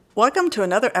Welcome to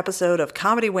another episode of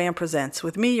Comedy Wham Presents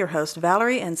with me, your host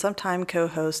Valerie, and sometime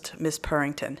co-host Miss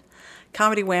Purrington.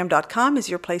 ComedyWham.com is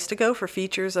your place to go for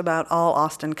features about all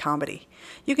Austin comedy.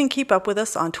 You can keep up with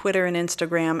us on Twitter and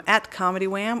Instagram at Comedy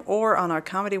Wham or on our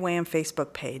Comedy Wham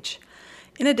Facebook page.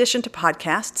 In addition to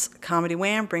podcasts, Comedy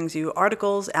Wham brings you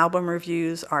articles, album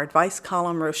reviews, our advice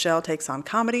column, Rochelle Takes on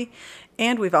Comedy,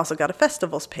 and we've also got a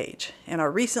festivals page, and our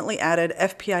recently added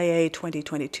FPIA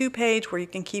 2022 page where you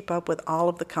can keep up with all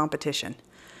of the competition.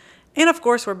 And of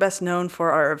course, we're best known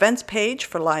for our events page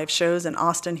for live shows in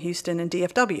Austin, Houston, and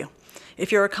DFW.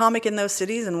 If you're a comic in those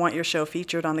cities and want your show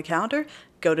featured on the calendar,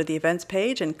 go to the events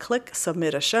page and click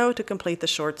Submit a Show to complete the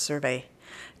short survey.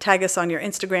 Tag us on your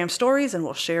Instagram stories and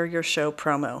we'll share your show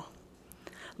promo.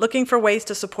 Looking for ways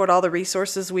to support all the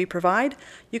resources we provide?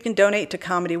 You can donate to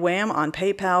Comedy Wham on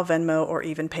PayPal, Venmo, or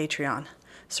even Patreon.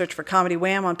 Search for Comedy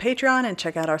Wham on Patreon and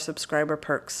check out our subscriber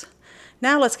perks.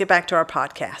 Now let's get back to our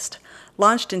podcast.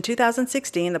 Launched in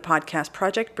 2016, the Podcast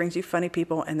Project brings you funny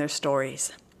people and their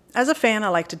stories. As a fan, I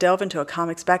like to delve into a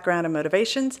comic's background and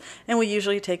motivations, and we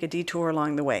usually take a detour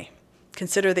along the way.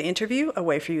 Consider the interview a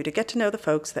way for you to get to know the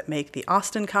folks that make the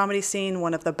Austin comedy scene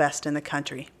one of the best in the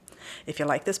country. If you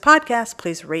like this podcast,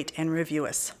 please rate and review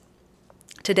us.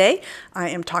 Today, I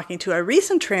am talking to a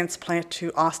recent transplant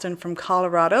to Austin from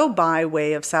Colorado by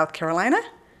way of South Carolina.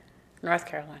 North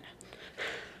Carolina.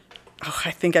 Oh,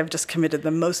 I think I've just committed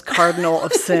the most cardinal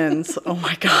of sins. Oh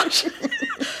my gosh.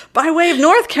 By way of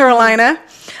North Carolina,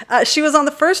 she was on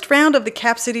the first round of the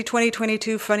Cap City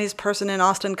 2022 Funniest Person in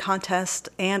Austin contest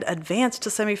and advanced to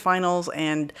semifinals,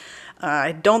 and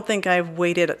I don't think I've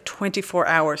waited 24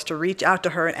 hours to reach out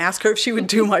to her and ask her if she would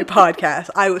do my podcast.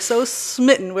 I was so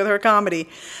smitten with her comedy.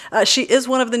 She is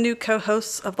one of the new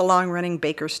co-hosts of the long-running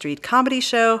Baker Street Comedy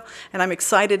Show, and I'm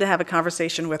excited to have a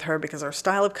conversation with her because her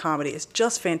style of comedy is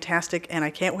just fantastic, and I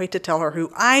can't wait to tell her who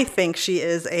I think she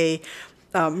is a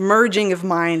merging of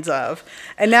minds of.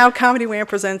 And now Comedy Wham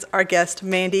presents our guest,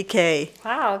 Mandy Kay.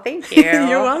 Wow, thank you.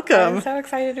 You're welcome. I'm so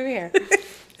excited to be here.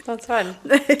 That's fun.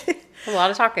 A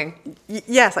lot of talking.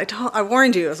 Yes, I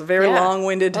warned you. It was a very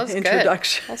long-winded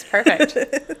introduction. That's perfect.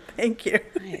 Thank you.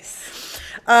 Nice.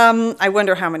 I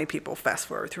wonder how many people fast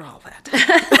forward through all that.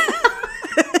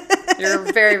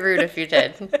 You're very rude if you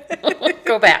did.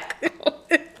 Go back.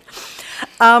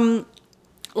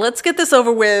 Let's get this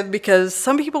over with because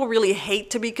some people really hate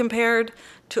to be compared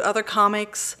to other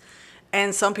comics,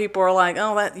 and some people are like,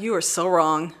 "Oh, that you are so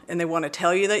wrong," and they want to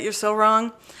tell you that you're so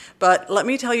wrong. But let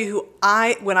me tell you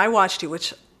when I watched you,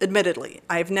 which admittedly,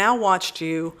 I've now watched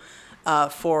you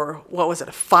for, what was it,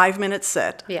 a 5-minute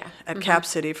set at Cap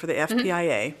City for the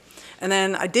FPIA. And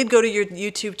then I did go to your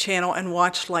YouTube channel and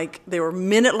watch, they were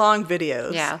minute-long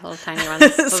videos. Yeah, little tiny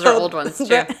ones. Those are old ones,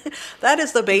 too. That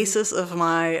is the basis of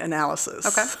my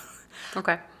analysis.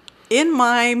 Okay. In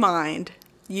my mind,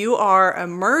 you are a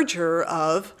merger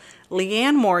of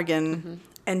Leanne Morgan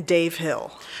and Dave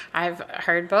Hill. I've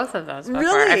heard both of those before.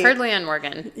 Really? I've heard Leanne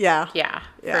Morgan. Yeah,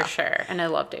 for sure. And I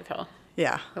love Dave Hill.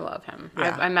 Yeah. I love him.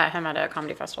 Yeah. I met him at a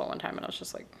comedy festival one time, and I was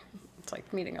just like, it's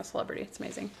like meeting a celebrity. It's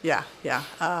amazing. Yeah.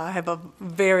 I have a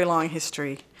very long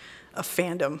history of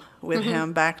fandom with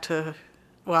him back to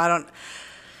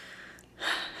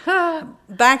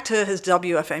his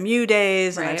WFMU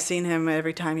days, and I've seen him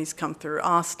every time he's come through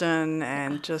Austin,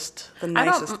 and just the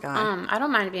nicest guy. I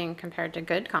don't mind being compared to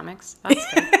good comics.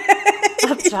 That's good.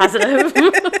 That's positive.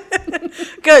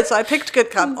 Good. So I picked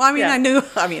good comics. Well,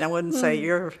 I wouldn't say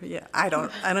you're. Yeah, I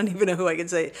don't even know who I could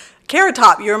say. Carrot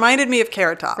Top. You reminded me of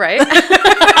Carrot Top. Right.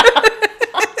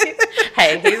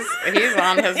 Hey, he's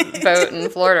on his boat in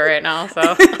Florida right now,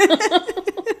 so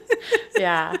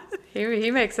yeah.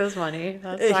 He makes his money.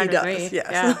 That's fine with me. Yes.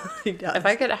 Yeah. He does. If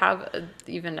I could have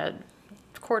even a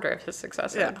quarter of his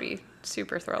success, I would be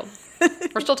super thrilled.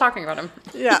 We're still talking about him.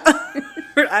 Yeah.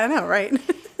 I know, right?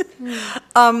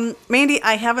 Mandy,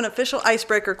 I have an official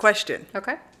icebreaker question.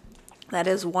 Okay. That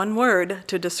is one word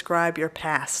to describe your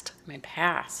past. My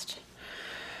past.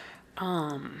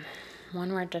 One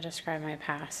word to describe my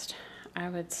past. I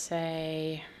would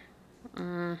say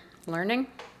learning.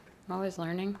 I'm always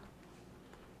learning.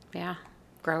 Yeah.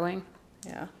 Growing.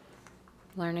 Yeah.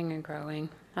 Learning and growing.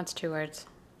 That's 2 words.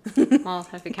 Well,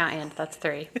 if you count and, that's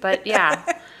 3. But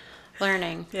yeah,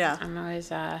 learning. Yeah. I'm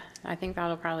always, I think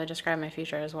that'll probably describe my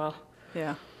future as well.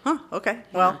 Yeah. Huh. Okay. Yeah.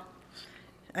 Well,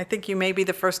 I think you may be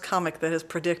the first comic that has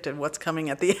predicted what's coming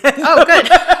at the end. Oh, good.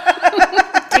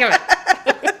 Damn it.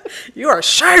 You are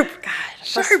sharp. God,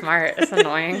 so smart. It's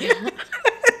annoying.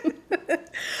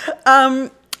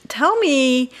 Tell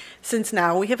me, since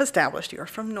now we have established you're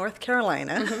from North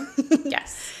Carolina.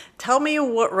 Yes. Tell me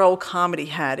what role comedy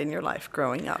had in your life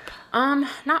growing up.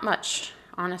 Not much,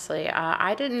 honestly.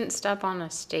 I didn't step on a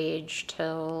stage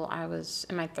till I was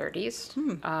in my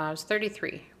 30s. I was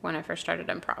 33 when I first started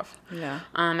improv. Yeah.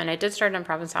 And I did start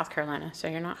improv in South Carolina, so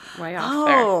you're not way off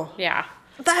Oh. there. Yeah.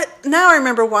 Now I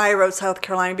remember why I wrote South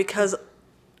Carolina, because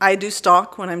I do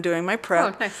stalk when I'm doing my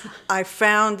prep. Oh, nice. I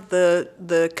found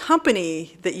the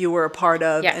company that you were a part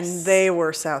of, Yes. and they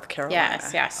were South Carolina.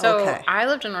 Yes, yeah. So Okay. I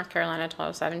lived in North Carolina till I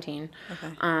was 17.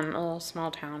 Okay. A little small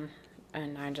town,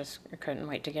 and I just couldn't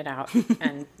wait to get out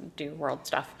and do world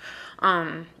stuff.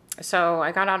 So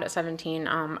I got out at 17.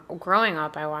 Growing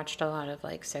up, I watched a lot of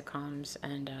like sitcoms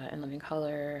and In Living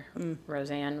Color.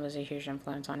 Roseanne was a huge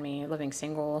influence on me. Living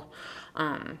Single.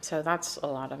 So that's a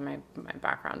lot of my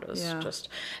background was Yeah. just.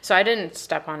 So I didn't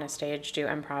step on a stage, do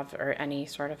improv or any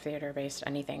sort of theater-based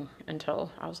anything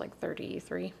until I was like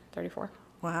 33, 34.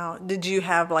 Wow. Did you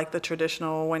have like the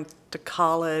traditional, went to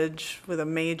college with a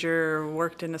major,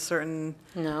 worked in a certain...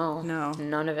 No, No.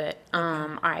 none of it.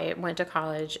 I went to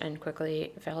college and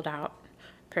quickly failed out.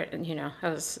 You know,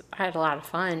 I had a lot of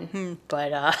fun,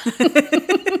 but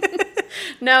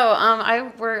no.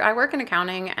 I work in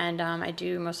accounting, and I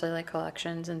do mostly like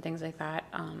collections and things like that.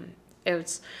 It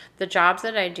was the jobs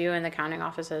that I do in the accounting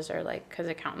offices are like, because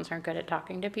accountants aren't good at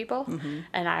talking to people,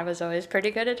 and I was always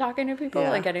pretty good at talking to people, Yeah.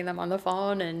 like getting them on the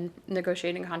phone and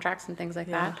negotiating contracts and things like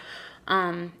Yeah.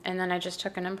 that. And then I just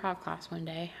took an improv class one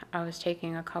day. I was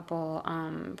taking a couple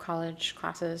college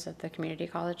classes at the community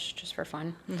college just for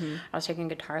fun. I was taking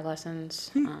guitar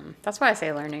lessons. That's why I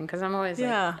say learning, because I'm always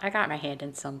Yeah. like, I got my hand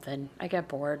in something. I get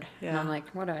bored, and Yeah. I'm like,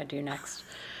 what do I do next?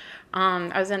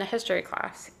 I was in a history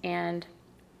class, and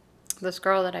this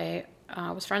girl that I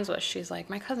was friends with, she's like,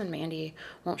 my cousin Mandy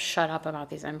won't shut up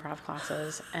about these improv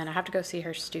classes, and I have to go see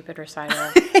her stupid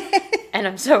recital, and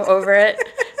I'm so over it.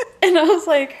 And I was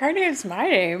like, her name's my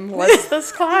name. What's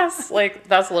this class? Like,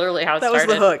 that's literally how it That was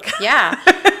started. the hook. Yeah,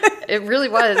 it really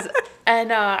was.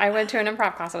 And I went to an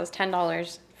improv class. It was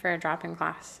 $10 for a drop-in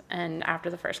class. And after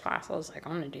the first class, I was like,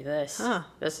 I'm going to do this. Huh.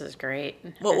 This is great.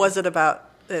 What was it about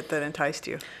it that enticed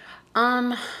you?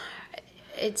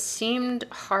 It seemed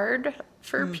hard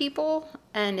for people,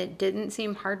 and it didn't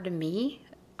seem hard to me.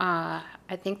 I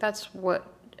think that's what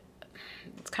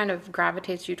kind of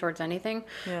gravitates you towards anything,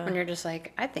 Yeah. when you're just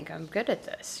like, I think I'm good at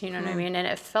this, you know what I mean? And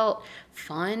it felt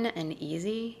fun and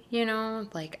easy, you know,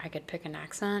 like I could pick an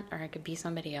accent or I could be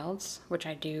somebody else, which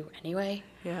I do anyway,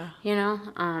 Yeah. you know?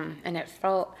 And it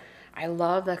felt, I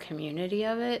love the community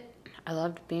of it. I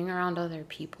loved being around other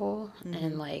people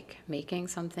and like making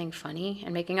something funny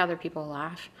and making other people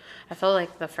laugh. I felt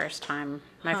like the first time,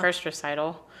 my first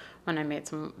recital, when I made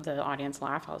the audience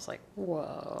laugh, I was like,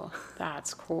 whoa,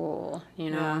 that's cool, you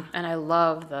know? Yeah. And I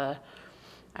love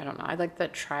I like the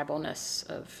tribalness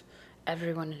of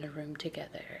everyone in a room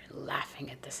together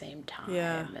laughing at the same time.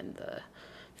 Yeah. And the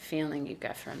feeling you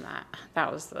get from that.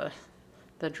 That was the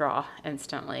draw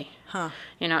instantly. Huh.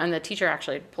 You know, and the teacher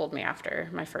actually pulled me after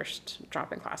my first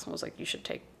drop-in class and was like, you should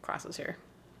take classes here.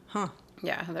 Huh.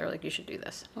 Yeah, they were like, you should do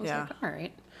this. I was Yeah. like, all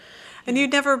right. And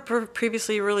you'd never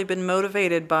previously really been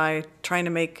motivated by trying to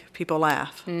make people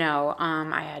laugh. No,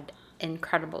 I had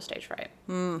incredible stage fright.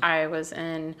 I was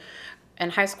in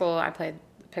high school, I played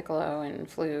piccolo and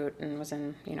flute and was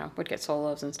in, you know, would get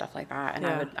solos and stuff like that. And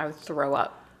Yeah. I would throw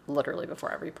up literally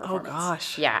before every performance.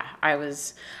 gosh. Yeah,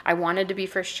 I wanted to be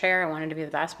first chair. I wanted to be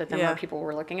the best, but then Yeah. when people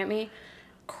were looking at me,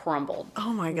 crumbled.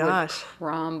 Oh my Would gosh.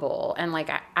 crumble. And like,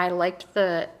 I liked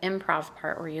the improv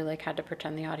part where you like had to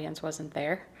pretend the audience wasn't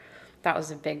there. That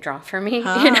was a big draw for me, you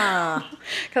know? Ah,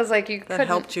 Because like you that couldn't.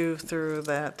 helped you through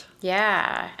that.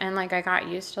 Yeah, and like I got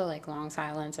used to like long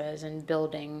silences and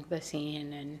building the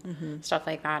scene and stuff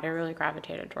like that. I really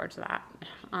gravitated towards that.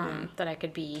 That I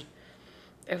could be.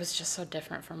 It was just so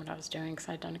different from what I was doing because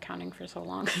I'd done accounting for so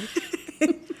long.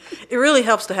 It really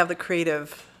helps to have the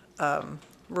creative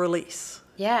release.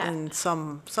 Yeah. In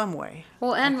some way.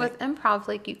 Well, and with improv,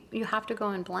 like you have to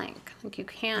go in blank. Like you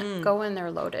can't go in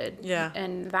there loaded. Yeah.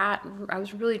 And that I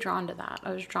was really drawn to that.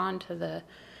 I was drawn to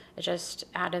it just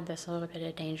added this little bit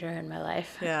of danger in my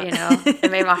life. Yeah. You know,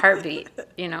 it made my heart beat.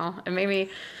 You know, it made me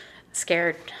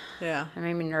scared. Yeah. It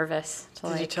made me nervous. To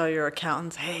Did you tell your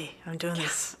accountants, hey, I'm doing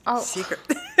this secret?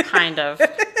 kind of,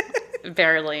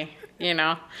 barely. You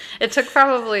know, it took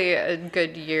probably a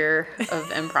good year of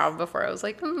improv before I was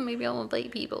like, maybe I'll invite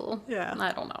people. Yeah.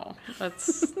 I don't know.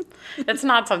 It's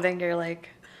not something you're like,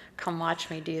 come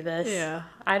watch me do this. Yeah.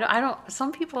 I don't,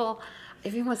 some people,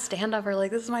 even with stand-up, are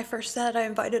like, this is my first set. I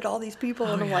invited all these people.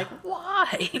 And I'm like,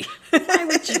 why? Why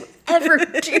would you ever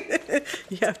do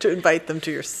You have to invite them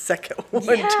to your second one,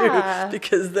 Yeah. too,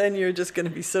 because then you're just going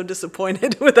to be so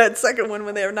disappointed with that second one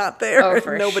when they're not there. Oh, and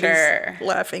for nobody's sure.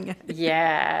 laughing at you.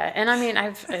 Yeah. And I mean,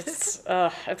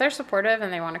 if they're supportive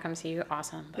and they want to come see you,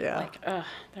 awesome. But Yeah. like,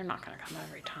 they're not going to come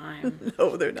every time.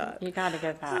 No, they're not. You got to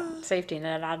get that safety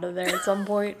net out of there at some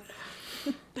point.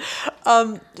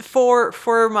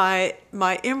 For my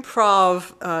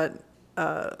improv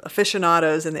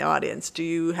aficionados in the audience, do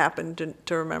you happen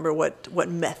to remember what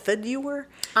method you were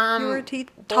taught?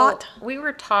 Well, we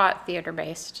were taught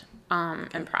theater-based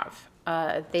improv.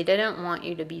 They didn't want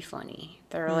you to be funny.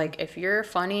 They were like, if you're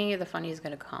funny, the funny is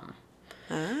going to come.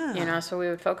 You know, so we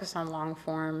would focus on long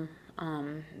form.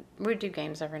 We would do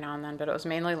games every now and then, but it was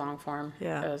mainly long form.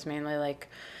 Yeah. It was mainly like,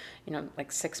 you know,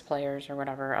 like 6 players or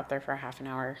whatever up there for a half an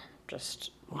hour,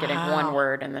 just getting one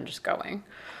word and then just going.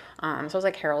 So it was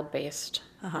like Herald based.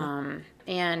 And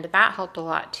that helped a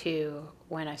lot too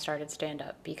when I started stand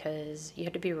up, because you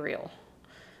had to be real.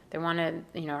 They wanted,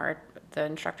 you know, the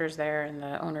instructors there and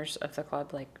the owners of the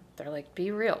club, like, they're like, be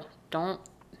real. Don't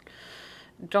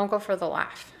go for the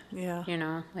laugh. Yeah. You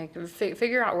know, like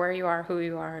figure out where you are, who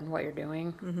you are, and what you're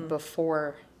doing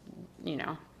before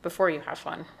you have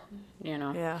fun, you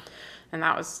know? Yeah. And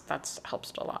that's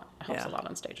helps a lot. It helps Yeah. a lot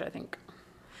on stage, I think.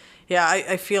 Yeah,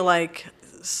 I feel like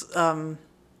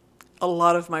a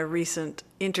lot of my recent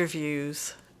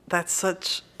interviews, that's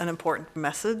such an important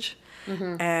message.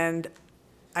 And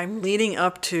I'm leading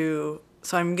up to,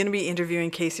 so I'm going to be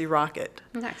interviewing Casey Rocket,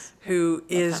 Nice. who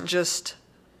is just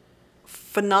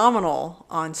phenomenal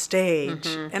on stage.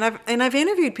 And I've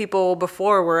interviewed people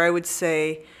before where I would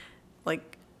say,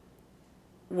 like,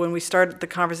 when we started the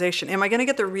conversation, am I going to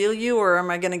get the real you or am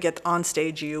I going to get on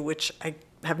stage you, which I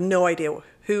have no idea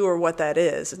who or what that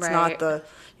is. It's not Right. the,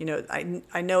 you know,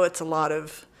 I know it's a lot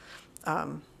of,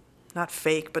 not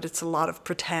fake, but it's a lot of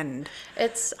pretend.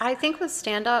 I think with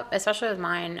stand up, especially with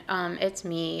mine, it's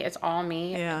me. It's all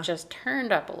me. Yeah. Just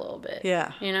turned up a little bit.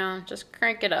 Yeah. You know, just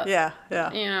crank it up. Yeah,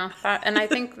 yeah. You know, and I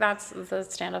think that's the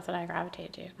stand up that I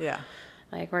gravitate to. Yeah.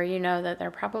 Like, where you know that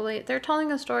they're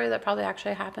telling a story that probably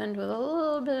actually happened with a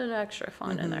little bit of extra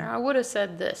fun in there. I would have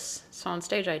said this, so on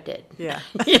stage I did. Yeah.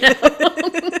 You know?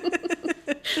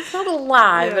 It's not a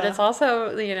lie, but Yeah. it's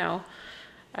also, you know,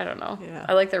 I don't know. Yeah.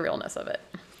 I like the realness of it.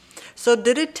 So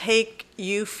did it take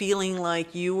you feeling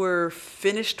like you were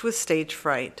finished with stage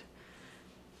fright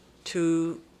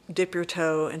to dip your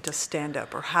toe into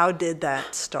stand-up, or how did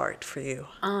that start for you?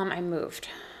 I moved.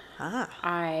 Ah.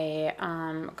 I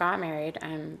got married.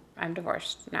 I'm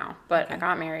divorced now, but I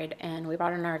got married and we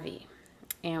bought an RV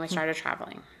and we started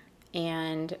traveling.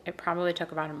 And it probably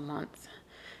took about a month.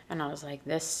 And I was like,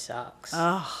 this sucks.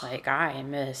 Oh. Like, I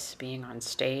miss being on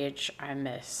stage. I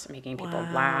miss making people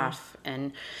Wow. laugh.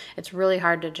 And it's really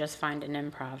hard to just find an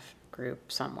improv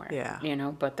group somewhere, Yeah. you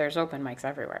know, but there's open mics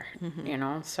everywhere, you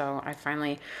know? So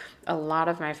a lot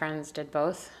of my friends did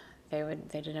both. They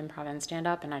did improv and stand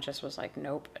up, and I just was like,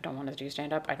 nope, I don't want to do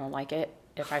stand up. I don't like it.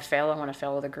 If I fail, I want to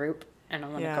fail with a group, and I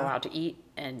want to go Yeah. out to eat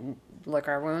and lick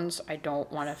our wounds. I don't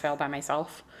want to fail by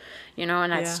myself, you know,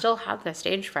 and I Yeah. still had the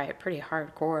stage fright pretty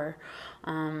hardcore.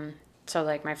 So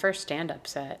like my first stand up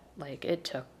set, like it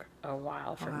took a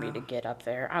while for me to get up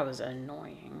there. I was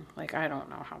annoying. Like, I don't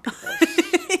know how people,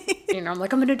 you know, I'm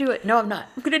like, I'm going to do it. No, I'm not.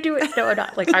 I'm going to do it. No, I'm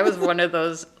not. Like, I was one of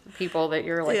those people that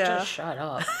you're like, Yeah. just shut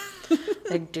up.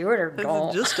 Like, do it or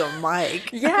don't. Just a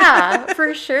mic. Yeah,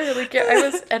 for sure. Like, I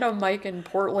was at a mic in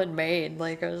Portland, Maine.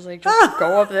 Like, I was like, just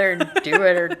go up there and do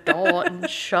it or don't and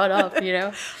shut up, you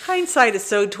know? Hindsight is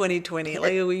so 2020.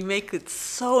 Like, we make it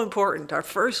so important. Our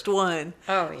first one.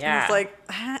 Oh, And yeah. it's like,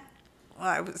 well,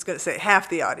 I was going to say half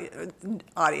the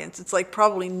audience. It's like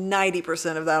probably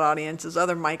 90% of that audience is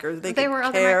other micers. They were could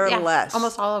other care yeah, less.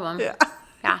 almost all of them. Yeah.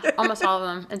 Yeah, almost all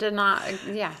of them. It did not.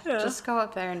 Yeah, just go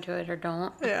up there and do it or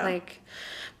don't. Yeah. Like,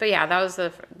 but yeah, that was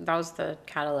the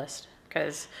catalyst.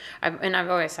 Because I've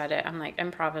always said it. I'm like,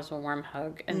 improv is a warm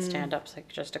hug, and stand up's like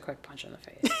just a quick punch in the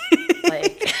face.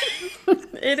 Like,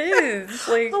 it is.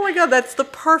 Like, Oh my God, that's the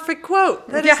perfect quote.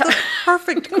 That is Yeah. the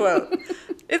perfect quote.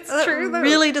 it's That true. Though.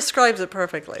 really describes it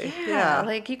perfectly. Yeah,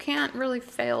 like you can't really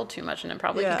fail too much in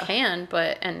improv. Like Yeah. you can,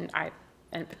 but and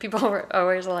people were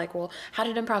always like, well, how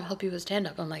did improv help you with stand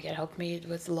up? I'm like, it helped me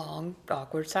with long,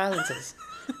 awkward silences.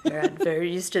 I'm very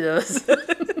used to those.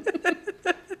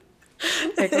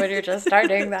 Like when you're just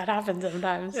starting, that happens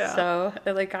sometimes. Yeah. So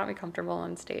it like got me comfortable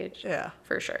on stage. Yeah.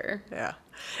 For sure. Yeah.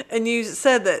 And you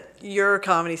said that your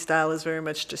comedy style is very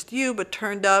much just you, but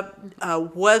turned up.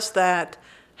 Was that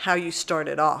how you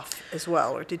started off as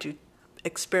well? Or did you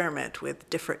experiment with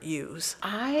different yous?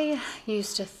 I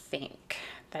used to think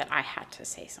that I had to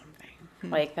say something.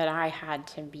 Like that I had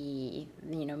to be,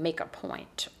 make a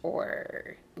point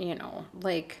or,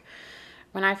 like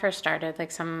when I first started,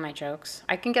 like some of my jokes,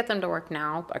 I can get them to work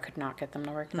now, but I could not get them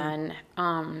to work then.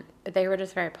 They were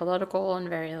just very political and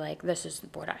very like, this is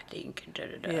what I think.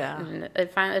 Yeah. And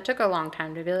it took a long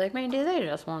time to be like, Mandy, they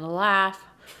just want to laugh.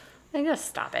 Like, just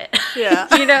stop it. Yeah.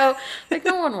 Like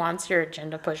no one wants your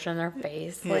agenda pushed in their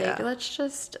face. Like, Yeah. let's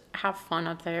just have fun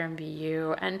up there and be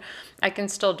you. And I can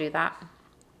still do that.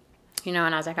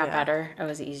 And as I got better, it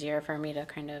was easier for me to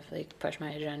kind of like push my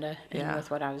agenda in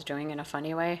with what I was doing in a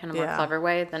funny way, in a more clever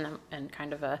way than in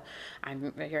kind of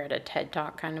you're at a TED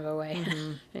Talk kind of a way,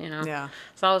 Yeah.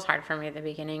 So that was hard for me at the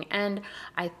beginning. And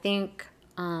I think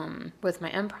with my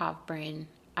improv brain,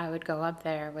 I would go up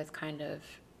there with kind of,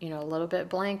 a little bit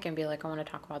blank and be like, I want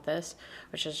to talk about this,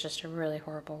 which is just a really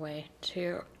horrible way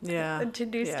to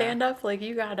do stand up. Like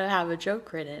you got to have a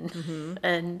joke written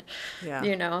and,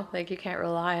 like you can't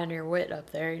rely on your wit up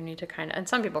there. You need to and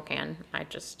some people can,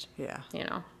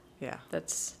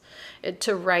 that's it,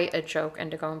 to write a joke and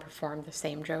to go and perform the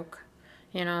same joke.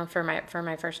 For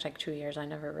my first like 2 years, I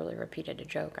never really repeated a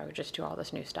joke. I would just do all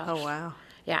this new stuff. Oh, wow.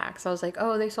 Yeah. Cause I was like,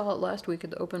 oh, they saw it last week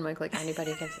at the open mic. Like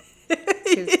anybody gives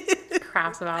two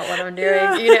craps about what I'm doing,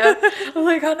 I'm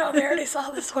like, oh no, they already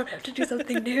saw this one. I have to do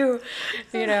something new,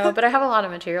 but I have a lot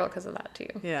of material because of that too.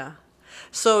 Yeah.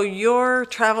 So you're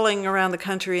traveling around the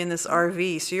country in this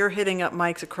RV, so you're hitting up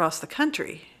mics across the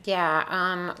country.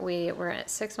 Yeah, we were at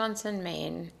 6 months in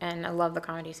Maine, and I love the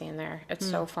comedy scene there. It's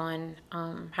so fun.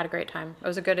 Had a great time. It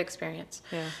was a good experience.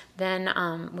 Yeah.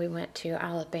 Then we went to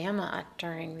Alabama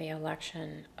during the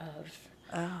election of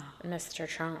Mr.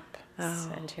 Trump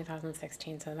in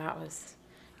 2016, so that was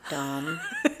dumb.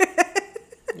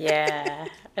 Yeah,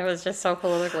 it was just so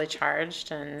politically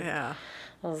charged, and it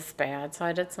was bad. So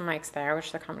I did some mics there,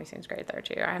 which the comedy scene's great there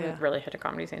too. I haven't really hit a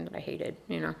comedy scene that I hated,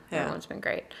 Everyone's been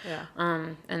great. Yeah.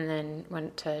 And then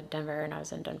went to Denver, and I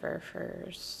was in Denver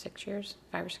for 6 years,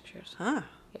 5 or 6 years. Huh.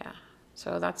 Yeah.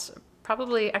 So that's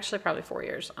probably 4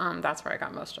 years. That's where I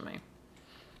got most of my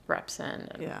reps in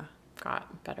and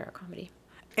got better at comedy.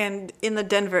 And in the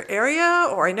Denver area,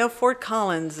 or I know Fort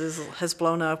Collins has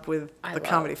blown up with the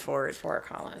Comedy Fort. Fort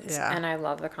Collins. Yeah. And I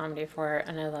love the Comedy Fort,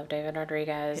 and I love David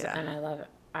Rodriguez, and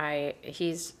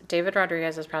David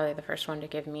Rodriguez is probably the first one to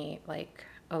give me like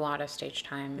a lot of stage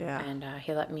time, and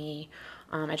he let me.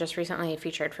 I just recently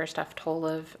featured for Steph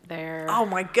Tolev there. Oh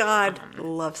my God,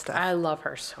 love Steph. I love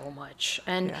her so much,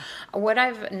 and what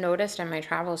I've noticed in my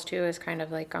travels too is kind of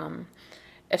like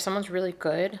if someone's really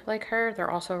good like her,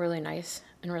 they're also really nice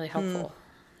and really helpful.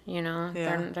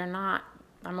 They're not.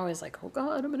 I'm always like, oh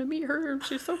God, I'm gonna meet her.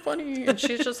 She's so funny, and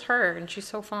she's just her, and she's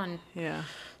so fun. Yeah.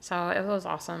 So it was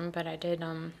awesome, but I did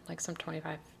like some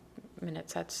 25-minute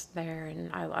sets there,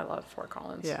 and I love Fort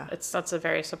Collins. Yeah. That's a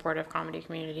very supportive comedy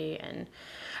community, and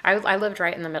I lived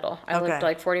right in the middle. I lived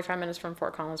like 45 minutes from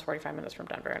Fort Collins, 45 minutes from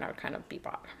Denver, and I would kind of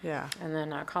bebop. Yeah. And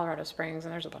then Colorado Springs,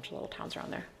 and there's a bunch of little towns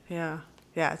around there. Yeah.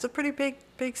 Yeah, it's a pretty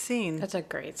big scene. It's a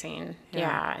great scene.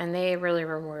 Yeah, and they really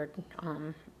reward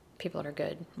people that are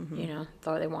good.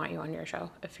 Though they want you on your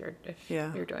show if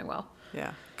you're doing well.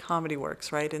 Yeah, Comedy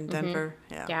Works, right, in Denver.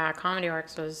 Yeah, Comedy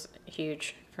Works was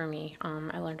huge for me.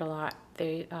 I learned a lot.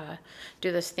 They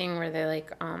do this thing where they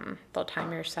like they'll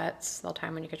time your sets. They'll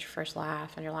time when you get your first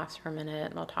laugh, and your laughs for a minute,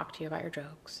 and they'll talk to you about your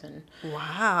jokes and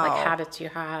like habits you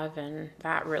have, and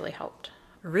that really helped.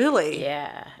 Really?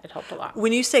 Yeah, it helped a lot.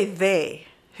 When you say they,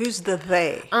 who's the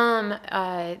they?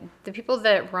 The people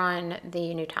that run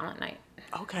the New Talent Night.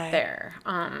 Okay. There.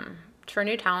 For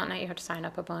New Talent Night, you have to sign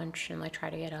up a bunch and like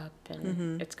try to get up,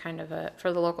 and it's kind of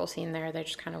for the local scene there. They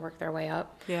just kind of work their way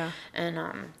up. Yeah. And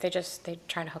they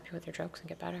try to help you with your jokes and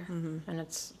get better, and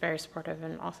it's very supportive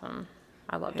and awesome.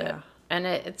 I loved it. And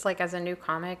it's like as a new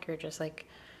comic, you're just like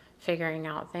figuring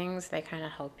out things. They kind of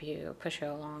help you push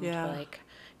you along to like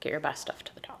get your best stuff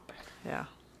to the top. Yeah.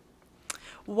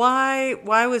 Why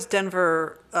was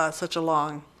Denver such a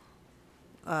long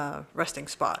resting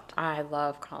spot? I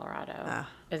love Colorado.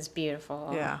 It's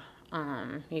beautiful. Yeah.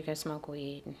 You can smoke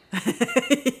weed.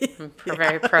 I'm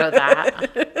very pro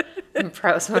that. I'm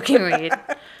pro smoking weed.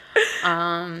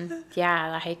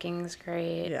 The hiking's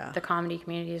great. Yeah. The comedy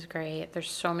community is great.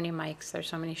 There's so many mics. There's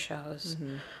so many shows.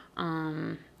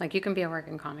 Like you can be a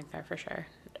working comic there for sure.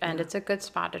 And it's a good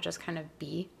spot to just kind of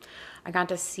be. I got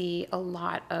to see a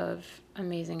lot of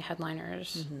amazing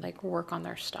headliners like work on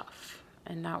their stuff,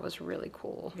 and that was really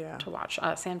cool to watch.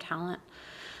 Sam Talent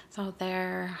is out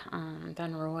there,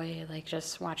 Ben Roy, like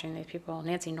just watching these people.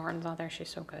 Nancy Norton's out there, she's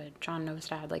so good. John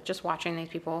Nostad, like just watching these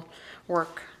people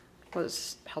work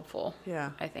was helpful.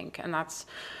 Yeah. I think. And that's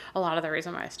a lot of the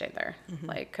reason why I stayed there.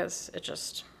 Like, because it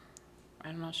just, I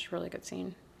don't know, it's just a really good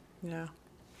scene. Yeah.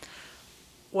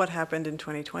 What happened in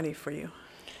 2020 for you?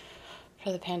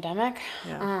 For the pandemic,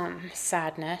 Yeah.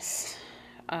 Sadness.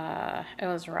 It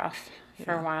was rough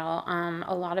for a Yeah. while.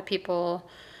 A lot of people,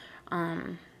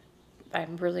 I'm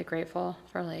really grateful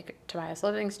for like Tobias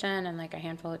Livingston and like a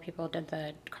handful of people did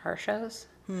the car shows,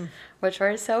 which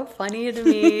were so funny to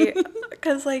me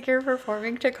because like you're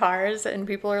performing to cars and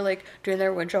people are like doing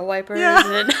their windshield wipers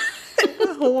Yeah. and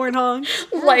Horn honk.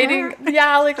 lighting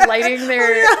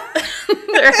their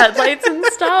their headlights and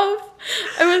stuff.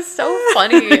 It was so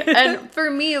funny. And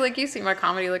for me, like you see my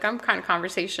comedy, like I'm kind of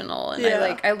conversational and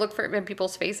Yeah. I look for it in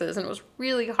people's faces and it was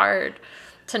really hard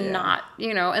to not,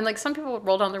 and like some people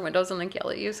roll down their windows and like yell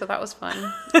at you, so that was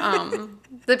fun.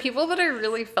 The people that I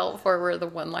really felt for were the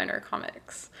one-liner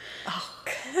comics.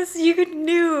 Because you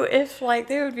knew if like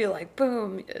they would be like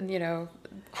boom,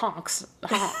 honks,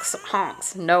 honks,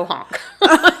 honks, no honk.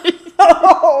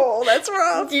 Oh, that's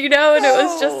rough. And it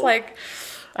was just like,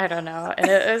 I don't know.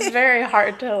 And it was very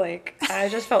hard to like, I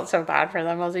just felt so bad for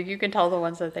them. I was like, you can tell the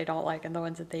ones that they don't like and the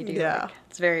ones that they do. Yeah. Like,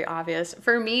 it's very obvious.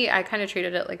 For me, I kind of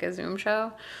treated it like a Zoom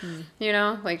show,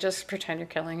 like just pretend you're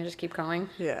killing and just keep going,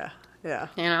 Yeah.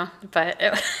 Yeah. but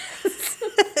it was,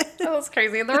 it was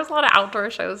crazy. And there was a lot of outdoor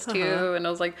shows too. And it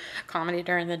was like comedy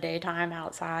during the daytime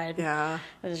outside. Yeah.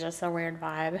 It was just a weird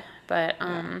vibe. But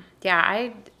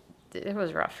it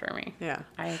was rough for me. Yeah.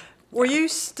 I Were you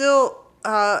still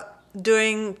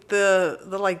doing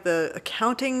the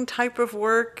accounting type of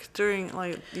work during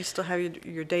you still have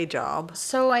your day job?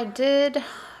 So I did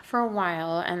for a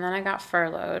while, and then I got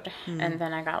furloughed, and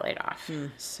then I got laid off.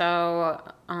 So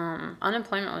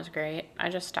unemployment was great. I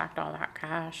just stacked all that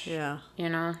cash. Yeah.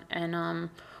 And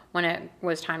when it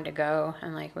was time to go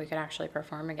and like we could actually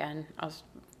perform again, it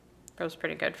was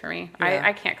pretty good for me. Yeah.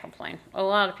 I can't complain. A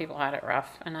lot of people had it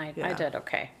rough, and I Yeah. did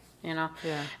okay. Yeah.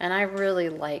 And I really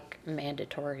like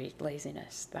mandatory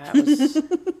laziness. That was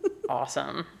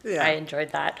awesome. Yeah. I enjoyed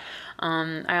that.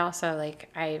 I also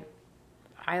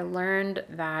I learned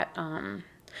that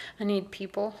I need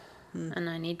people and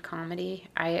I need comedy.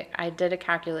 I did a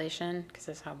calculation because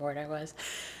that's how bored I was,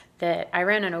 that I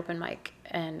ran an open mic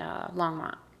in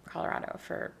Longmont, Colorado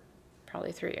for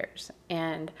probably 3 years.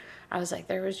 And I was like,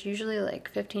 there was usually like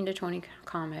 15 to 20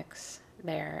 comics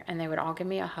there, and they would all give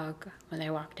me a hug when they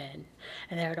walked in,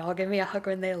 and they would all give me a hug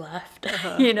when they left,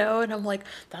 and I'm like,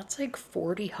 that's like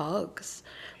 40 hugs,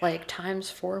 like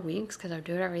times 4 weeks, because I would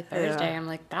do it every Thursday. Yeah. I'm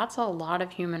like, that's a lot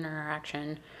of human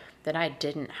interaction that I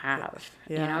didn't have.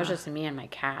 Yeah. It was just me and my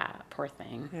cat, poor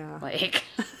thing. Yeah. Like,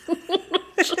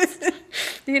 just,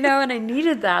 and I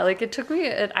needed that. Like, it took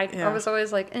me, I was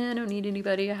always like, I don't need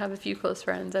anybody. I have a few close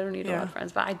friends. I don't need a lot of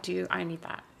friends, but I need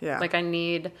that. Yeah. Like, I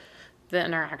need the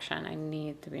interaction. I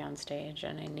need to be on stage,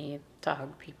 and I need to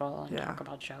hug people and talk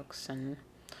about jokes and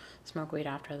smoke weed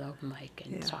after the open mic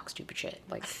and talk stupid shit.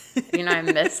 Like, I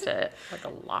missed it like a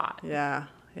lot. Yeah.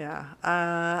 Yeah.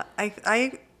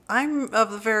 I'm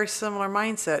of a very similar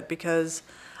mindset because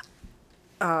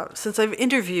since I've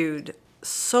interviewed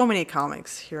so many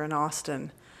comics here in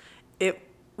Austin, it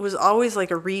was always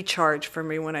like a recharge for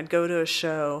me when I'd go to a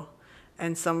show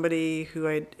and somebody who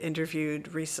I'd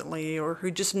interviewed recently or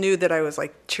who just knew that I was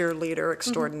like cheerleader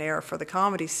extraordinaire for the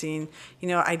comedy scene,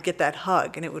 I'd get that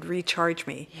hug and it would recharge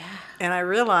me. Yeah. And I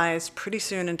realized pretty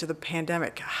soon into the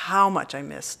pandemic how much I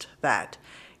missed that.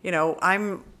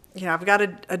 I've got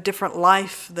a different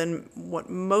life than what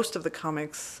most of the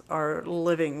comics are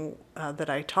living that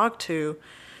I talk to.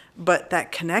 But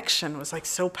that connection was like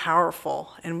so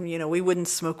powerful. And, we wouldn't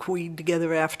smoke weed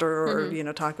together after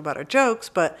or, talk about our jokes.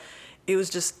 But it was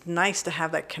just nice to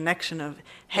have that connection of,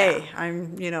 hey,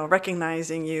 I'm,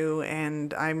 recognizing you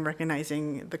and I'm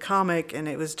recognizing the comic. And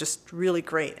it was just really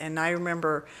great. And I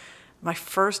remember my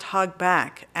first hug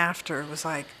back after was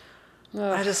like,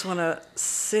 I just want to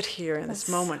sit here in this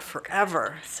moment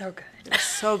forever. So good. It was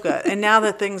so good. And now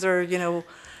that things are,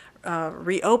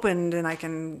 reopened and I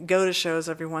can go to shows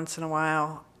every once in a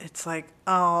while, it's like,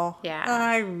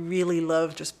 I really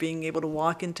love just being able to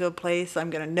walk into a place. I'm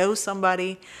going to know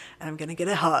somebody and I'm going to get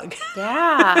a hug.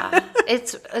 Yeah.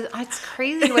 It's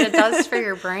crazy what it does for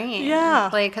your brain. Yeah.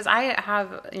 Like, because I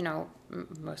have,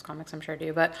 most comics I'm sure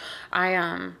do, but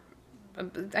I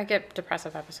get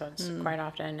depressive episodes quite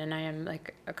often, and I am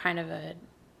like a kind of a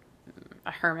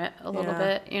hermit a little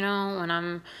bit,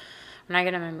 when I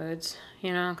get in my moods,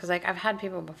 because like I've had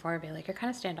people before be like, you're kind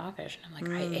of standoffish, and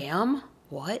I'm like, I am?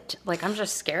 What? Like, I'm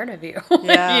just scared of you,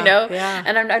 Yeah.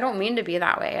 and I don't mean to be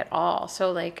that way at all.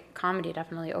 So like comedy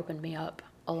definitely opened me up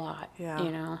a lot, Yeah.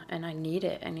 you know, and I need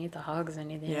it. I need the hugs. I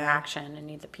need the Yeah. interaction. I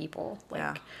need the people. Like,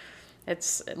 Yeah.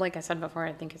 it's, like I said before,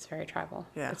 I think it's very tribal.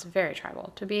 Yeah. It's very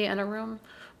tribal. To be in a room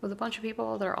with a bunch of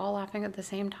people that are all laughing at the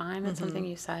same time at something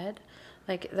you said,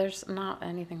 like, there's not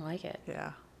anything like it.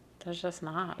 Yeah. There's just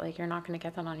not. Like, you're not going to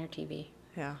get that on your TV.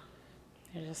 Yeah.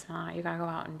 You're just not. You got to go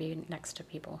out and be next to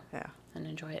people. Yeah. And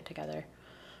enjoy it together.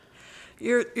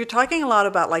 You're talking a lot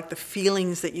about like the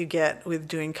feelings that you get with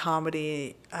doing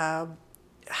comedy.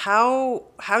 How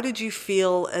did you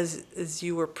feel as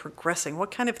you were progressing?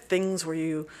 What kind of things were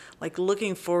you like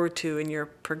looking forward to in your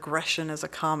progression as a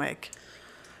comic?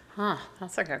 Huh,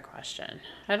 that's a good question.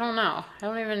 I don't know. I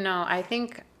don't even know. I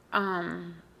think,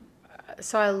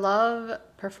 so I love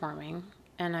performing,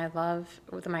 and I love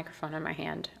with the microphone in my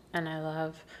hand, and I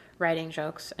love writing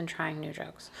jokes and trying new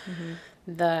jokes.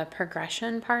 The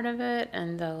progression part of it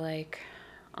and the like,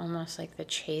 almost like the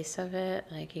chase of it,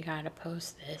 like you gotta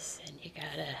post this and you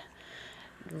gotta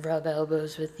rub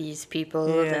elbows with these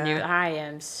people. Yeah. And I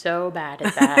am so bad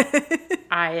at that.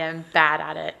 I am bad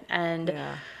at it. And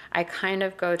Yeah. I kind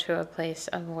of go to a place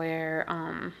of where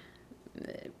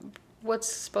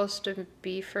what's supposed to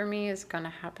be for me is going to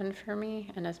happen for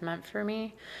me and is meant for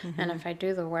me. And if I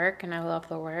do the work and I love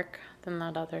the work, then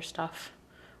that other stuff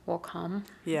will come.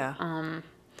 Yeah.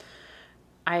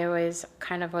 I always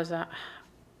kind of was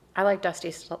I like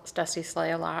Dusty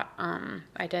Slay a lot.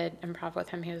 I did improv with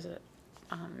him. He was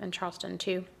in Charleston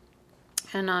too.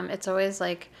 And it's always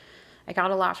like, I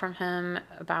got a lot from him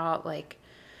about like,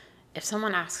 if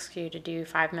someone asks you to do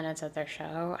 5 minutes at their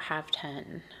show, have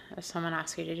 10. If someone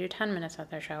asks you to do 10 minutes at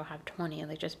their show, have 20.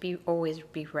 Like, just always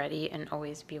be ready and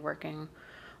always be working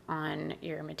on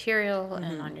your material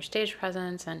and on your stage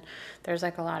presence. And there's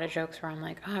like a lot of jokes where I'm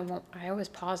like, oh, I always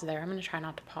pause there. I'm going to try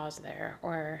not to pause there.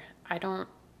 Or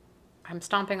I'm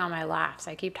stomping on my laughs.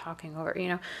 I keep talking over, you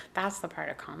know, that's the part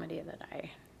of comedy that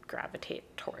I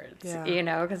gravitate towards, you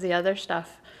know, because the other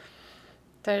stuff,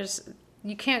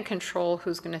 you can't control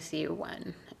who's going to see you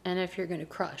when, and if you're going to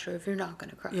crush or if you're not going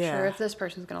to crush, or if this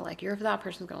person's going to like you or if that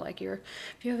person's going to like you, or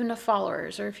if you have enough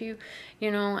followers, or if you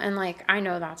know, and like, I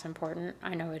know that's important.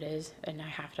 I know it is, and I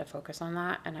have to focus on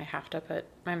that, and I have to put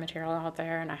my material out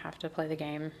there, and I have to play the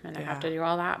game, and I have to do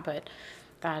all that, but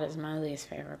that is my least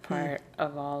favorite part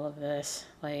of all of this.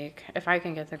 Like, if I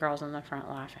can get the girls in the front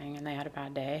laughing and they had a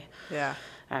bad day,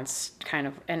 that's kind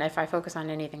of, and if I focus on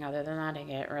anything other than that, I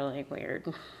get really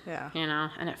weird. Yeah. You know,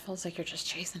 and it feels like you're just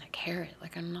chasing a carrot.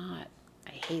 Like, I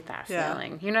hate that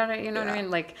feeling. You know what I mean?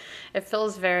 Like, it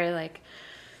feels very like,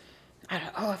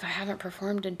 if I haven't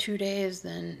performed in 2 days,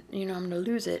 then, you know, I'm going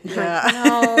to lose it. Yeah.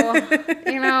 Like,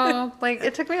 no, you know, like,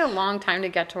 it took me a long time to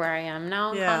get to where I am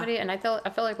now in comedy. And I feel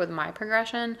like with my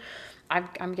progression,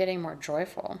 I'm getting more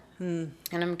joyful. And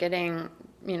I'm getting,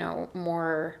 you know,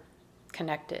 more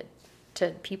connected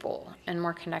to people and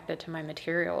more connected to my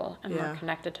material and more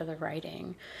connected to the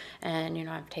writing. And, you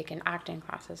know, I've taken acting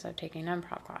classes, I've taken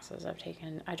improv classes,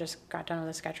 I just got done with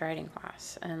a sketch writing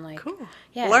class, and like,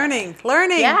 learning.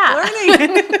 Yeah,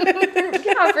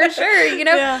 for sure, you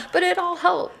know, but it all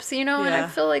helps, you know, and I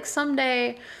feel like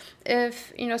someday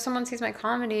if, you know, someone sees my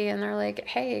comedy and they're like,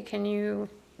 hey, can you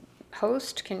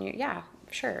host?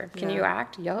 Sure. Can you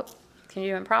act? Yup. Can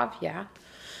you improv? Yeah.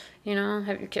 You know,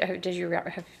 have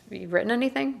you written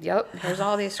anything? Yep. Here's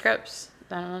all these scripts.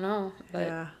 I don't know,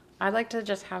 but I like to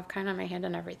just have kind of my hand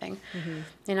in everything.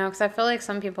 You know, because I feel like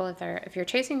some people, if you're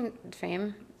chasing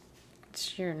fame,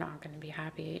 you're not going to be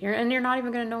happy. You're not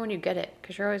even going to know when you get it,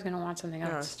 because you're always going to want something else.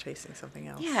 You're always chasing something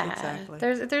else. Yeah, exactly.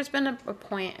 There's been a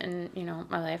point in, you know,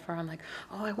 my life where I'm like,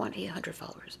 oh, I want 800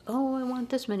 followers. Oh, I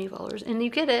want this many followers, and you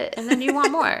get it, and then you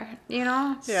want more. You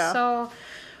know. Yeah. So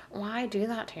why do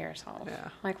that to yourself? Yeah.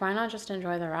 Like, why not just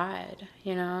enjoy the ride?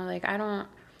 You know, like, I don't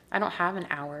have an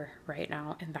hour right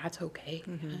now, and that's okay.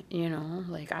 You know,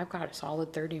 like, I've got a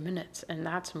solid 30 minutes, and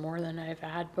that's more than I've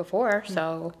had before.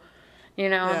 So, you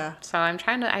know, so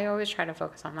I always try to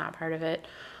focus on that part of it.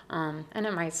 And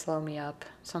it might slow me up.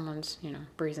 Someone's, you know,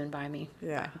 breezing by me.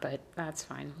 Yeah. But that's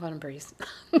fine. Let them breeze.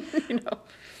 You know.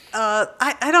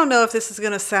 I don't know if this is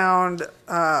going to sound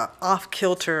off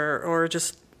kilter or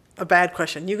just a bad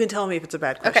question. You can tell me if it's a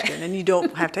bad question, and you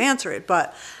don't have to answer it.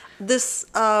 But this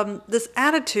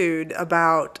attitude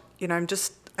about, you know,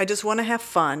 I just want to have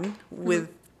fun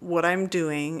with what I'm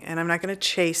doing, and I'm not going to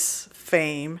chase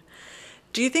fame.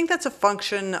 Do you think that's a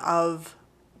function of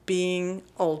being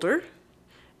older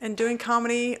and doing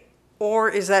comedy, or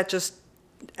is that just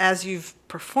as you've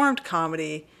performed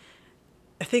comedy?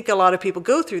 I think a lot of people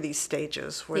go through these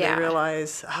stages where they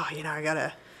realize, oh, you know, I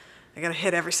gotta I got to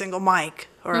hit every single mic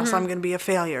or else I'm going to be a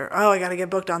failure. Oh, I got to get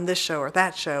booked on this show or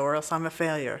that show or else I'm a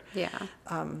failure. Yeah.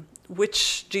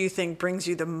 Which do you think brings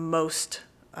you the most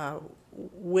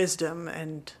wisdom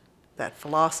and that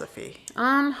philosophy?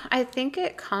 I think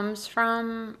it comes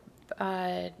from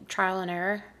trial and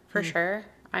error for sure.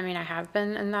 I mean, I have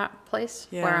been in that place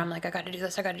where I'm like, I got to do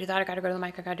this, I got to do that, I got to go to the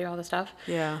mic, I got to do all this stuff.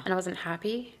 Yeah. And I wasn't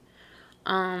happy.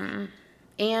 And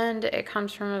it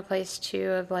comes from a place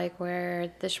too of like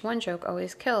where this one joke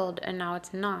always killed and now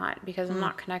it's not because I'm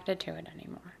not connected to it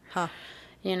anymore. Huh.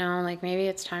 You know, like maybe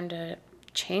it's time to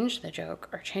change the joke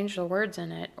or change the words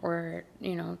in it or,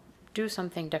 you know, do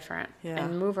something different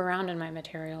and move around in my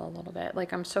material a little bit. Like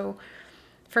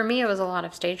for me, it was a lot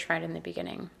of stage fright in the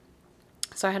beginning.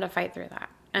 So I had to fight through that.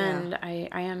 And I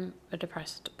am a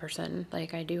depressed person.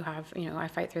 Like I do have, you know, I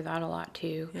fight through that a lot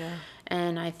too. Yeah.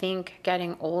 And I think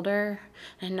getting older,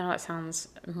 and now it sounds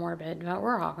morbid, but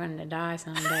we're all going to die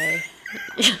someday.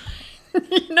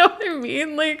 You know what I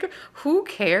mean? Like, who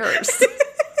cares?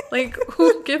 Like,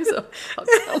 who gives a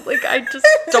fuck? Like, I just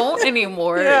don't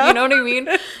anymore. Yeah. You know what I mean?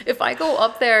 If I go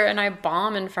up there and I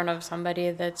bomb in front of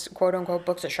somebody that's quote unquote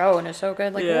books a show and is so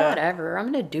good, like, whatever.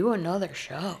 I'm going to do another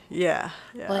show. Yeah.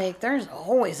 Like, there's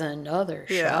always another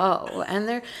show.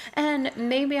 And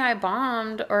maybe I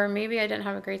bombed or maybe I didn't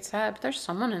have a great set, but there's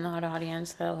someone in that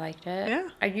audience that liked it. Yeah.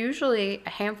 A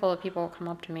handful of people come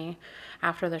up to me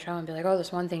after the show and be like, oh,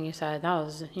 this one thing you said, that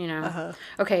was, you know,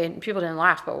 okay, and people didn't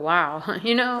laugh, but wow,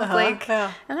 you know,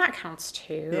 and that counts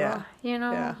too, you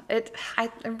know,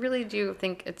 I really do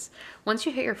think it's, once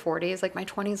you hit your 40s, like my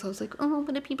 20s, I was like, oh,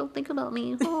 what do people think about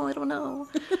me? Oh, I don't know.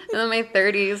 And then my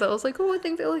 30s, I was like, oh, I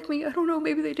think they like me. I don't know,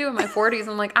 maybe they do. In my 40s,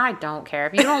 I'm like, I don't care.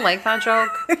 If you don't like that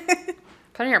joke,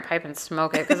 put in your pipe and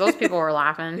smoke it, because those people were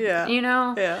laughing. Yeah. You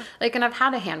know? Yeah. Like, and I've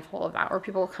had a handful of that where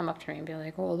people will come up to me and be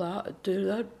like, well, I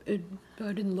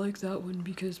didn't like that one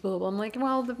because blah, blah. I'm like,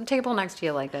 well, the table next to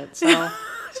you liked it, so.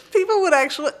 People would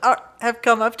actually have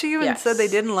come up to you and said they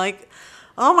didn't like.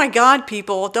 Oh my God,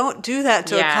 people, don't do that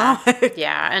to a comic.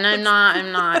 Yeah, and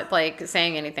I'm not like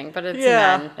saying anything, but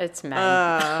it's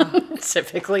men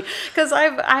typically, because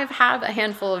I've had a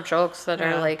handful of jokes that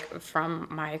are like from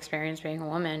my experience being a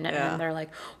woman, and they're like,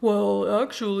 well,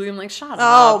 actually, I'm like, shut up.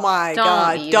 Oh my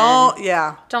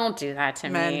God, don't do that to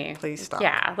men, me. Please stop.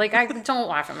 Yeah, like I don't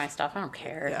laugh at my stuff. I don't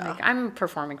care. Yeah. Like I'm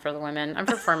performing for the women. I'm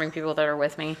performing people that are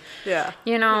with me. Yeah.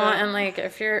 You know, and like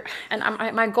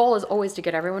my goal is always to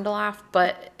get everyone to laugh,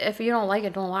 but if you don't like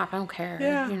it, don't laugh. I don't care.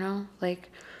 Yeah. You know, like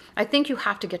I think you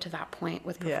have to get to that point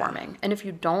with performing. And if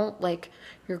you don't, like,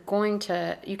 you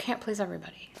can't please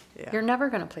everybody. Yeah. You're never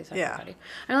going to please everybody.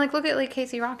 I mean, like, look at like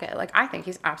Casey Rocket. Like, I think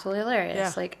he's absolutely hilarious.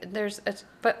 Yeah. Like,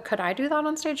 but could I do that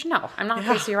on stage? No, I'm not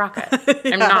Casey Rocket.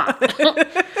 I'm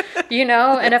not. You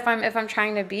know, and if I'm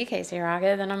trying to be Casey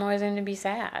Rocket, then I'm always going to be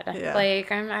sad. Yeah.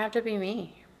 Like, I have to be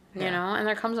me. You know, and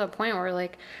there comes a point where,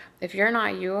 like, if you're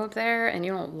not you up there and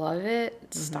you don't love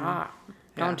it, stop.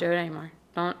 Don't do it anymore.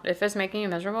 Don't. If it's making you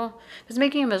miserable,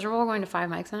 going to 5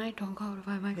 mics a night, don't go to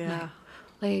 5 mics a night.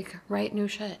 Like, write new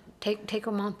shit. Take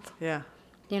a month. Yeah.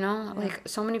 You know, like,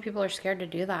 so many people are scared to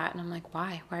do that, and I'm like,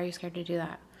 why? Why are you scared to do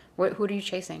that? Who are you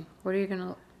chasing? What are you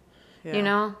gonna? Yeah. You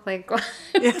know, like.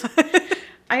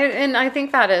 I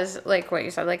think that is like what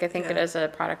you said. Like, I think it is a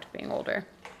product of being older.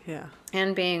 Yeah.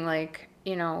 And being like,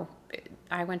 you know,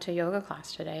 I went to yoga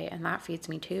class today and that feeds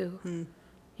me too.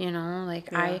 You know,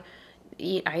 like I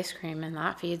eat ice cream and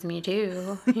that feeds me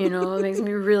too. You know, it makes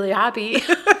me really happy.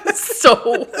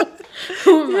 So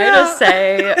who am I to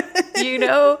say, you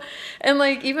know? And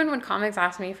like, even when comics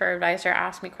ask me for advice or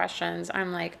ask me questions,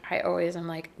 I'm like, I'm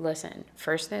like, listen,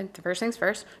 first things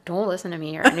first, don't listen to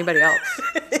me or anybody else.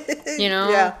 You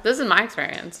know, this is my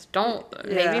experience.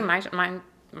 Maybe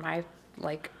my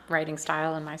like writing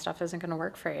style and my stuff isn't going to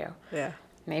work for you. Yeah.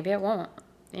 Maybe it won't,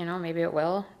 you know, maybe it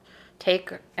will.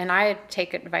 I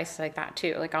take advice like that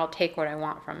too. Like, I'll take what I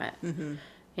want from it.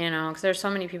 You know, because there's so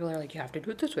many people that are like, you have to do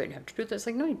it this way, you have to do this.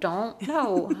 Like, no, you don't.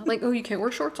 No. Like, oh, you can't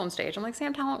wear shorts on stage. I'm like,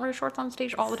 Sam Talent wears shorts on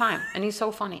stage all the time. And he's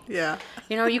so funny. Yeah.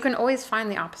 You know, you can always find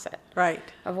the opposite. Right.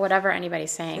 Of whatever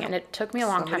anybody's saying. Yep. And it took me a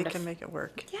long time to... Somebody can make it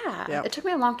work. Yeah. Yep. It took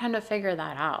me a long time to figure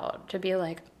that out. To be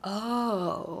like,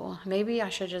 oh, maybe I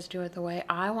should just do it the way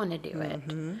I want to do it.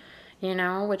 You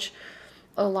know, which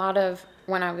a lot of...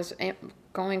 When I was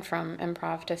going from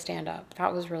improv to stand-up,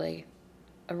 that was really...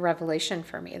 a revelation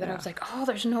for me that I was like, oh,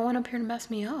 there's no one up here to mess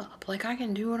me up. Like, I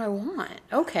can do what I want.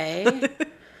 Okay.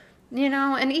 You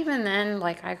know, and even then,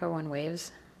 like, I go in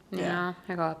waves. You know,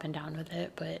 I go up and down with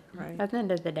it. But at the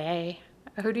end of the day,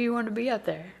 who do you want to be out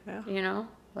there? Yeah. You know,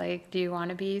 like, do you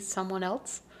want to be someone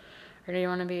else? Or do you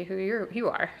want to be who you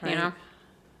are, you know?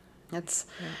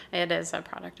 It is a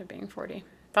product of being 40.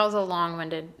 That was a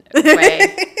long-winded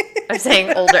way of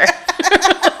saying older.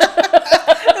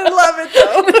 I love it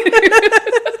though.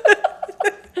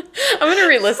 I'm going to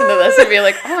re-listen to this and be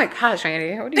like, oh my gosh,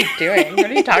 Mandy, what are you doing? What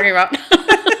are you talking about?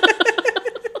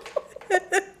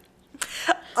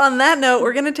 On that note,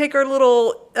 we're going to take our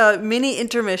little mini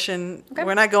intermission. Okay.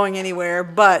 We're not going anywhere,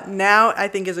 but now I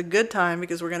think is a good time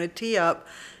because we're going to tee up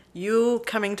you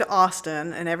coming to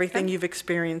Austin and everything you've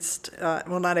experienced.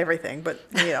 Well, not everything, but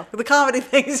the comedy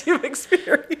things you've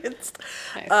experienced.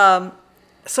 Nice.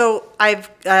 So I've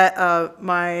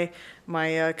my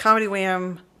Comedy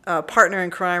Wham partner in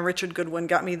crime, Richard Goodwin,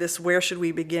 got me this "Where Should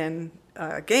We Begin"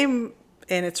 game,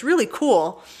 and it's really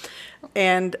cool.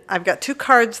 And I've got 2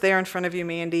 cards there in front of you,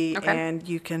 Mandy, Okay. and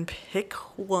you can pick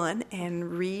one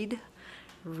and read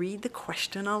the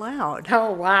question aloud.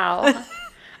 Oh, wow.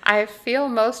 I feel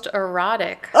most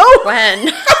erotic Oh! when...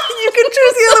 You can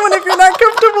choose the other one if you're not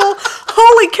comfortable.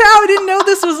 Holy cow, I didn't know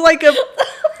this was like an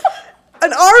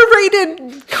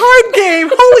R-rated card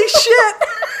game. Holy shit.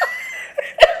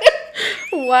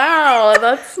 Wow,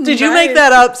 that's Did you make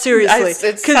that up? Seriously. It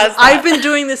says Because that. I've been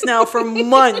doing this now for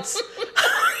months.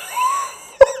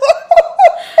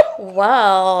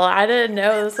 Well, I didn't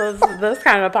know this was this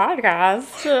kind of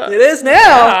podcast. It is now,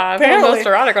 Yeah, I feel apparently. most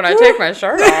erotic when I take my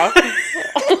shirt off.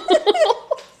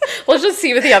 Let's just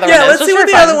see what the other one Yeah, is. let's just see for what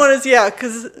the fun. other one is. Yeah,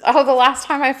 because... Oh, the last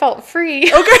time I felt free.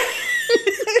 Okay.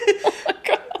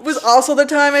 It was also the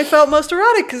time I felt most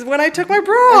erotic because when I took my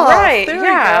bra off. Right, There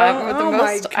yeah. we go. With the Oh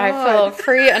most, my I feel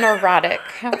free and erotic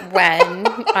when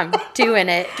I'm doing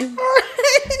it.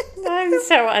 I'm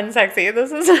so unsexy.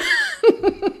 This is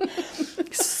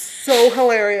So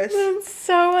hilarious.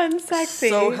 so unsexy.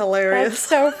 So hilarious. That's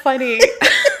so funny.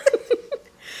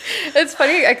 It's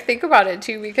funny, I think about it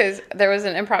too, because there was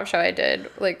an improv show I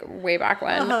did like way back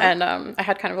when, and I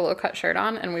had kind of a low cut shirt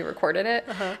on, and we recorded it,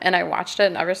 and I watched it,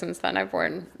 and ever since then I've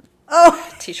worn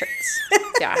t-shirts.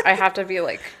 Yeah, I have to be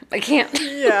like, I can't.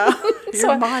 Yeah, you're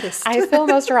So modest. I feel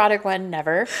most erotic when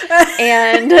never,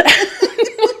 and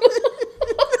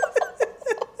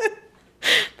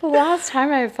the last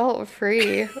time I felt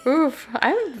free, oof,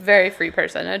 I'm a very free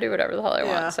person. I do whatever the hell I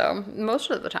Yeah. want. So most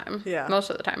of the time, Yeah.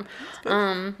 most of the time,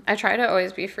 I try to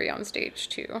always be free on stage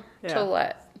too, Yeah. to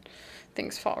let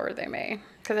things fall where they may.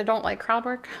 Because I don't like crowd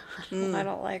work. I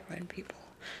don't like when people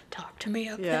talk to me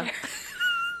up Yeah. there.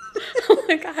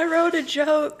 Like, I wrote a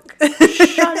joke.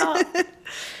 Shut up.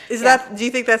 Is that? Do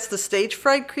you think that's the stage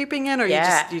fright creeping in, or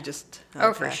Yeah. you just?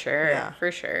 Oh, for okay. sure. Yeah.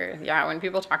 For sure. Yeah, when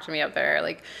people talk to me up there,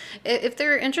 like, if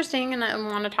they're interesting and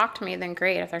want to talk to me, then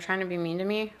great. If they're trying to be mean to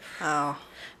me, Oh.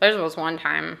 there was one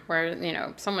time where,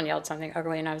 someone yelled something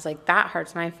ugly, and I was like, that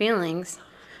hurts my feelings,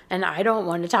 and I don't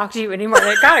want to talk to you anymore. And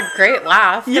it got a great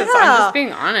laugh, because I'm Yeah. just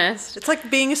being honest. It's like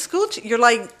being a school. You're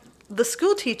like the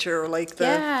school teacher, or like the.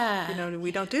 Yeah.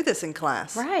 We don't do this in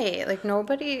class. Right. Like,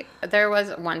 nobody, there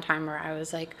was one time where I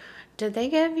was like, did they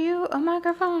give you a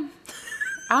microphone?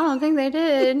 I don't think they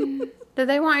did. Did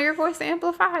they want your voice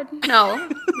amplified? No.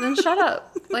 Then shut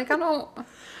up. Like, I don't,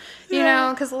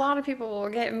 because a lot of people will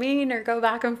get mean or go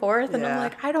back and forth. And I'm Yeah.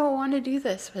 like, I don't want to do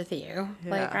this with you.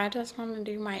 Like, Yeah. I just want to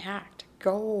do my act.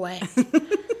 Go away.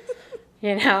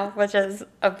 Which is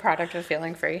a product of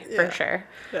feeling free, for Yeah. sure.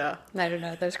 Yeah. I don't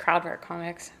know. Those crowd work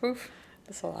comics. Oof.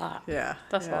 That's a lot. Yeah.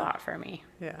 That's Yeah. a lot for me.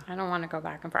 Yeah. I don't want to go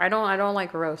back and forth. I don't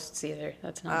like roasts either.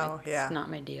 That's not. Oh, yeah. It's not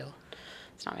my deal.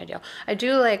 It's not my deal. I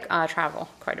do like travel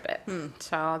quite a bit,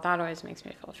 so that always makes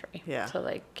me feel free. Yeah. To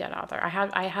like get out there. I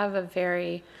have a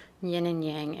very yin and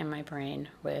yang in my brain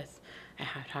with. I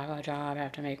have to have a job. I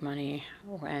have to make money,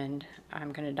 and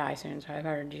I'm gonna die soon, so I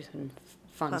better do some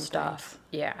fun stuff. things.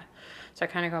 Yeah. So I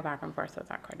kind of go back and forth with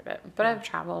that quite a bit. But I've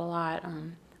traveled a lot.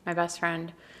 My best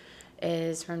friend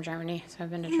is from Germany, so I've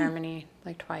been to Germany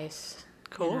like twice.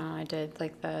 Cool. I did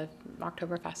like the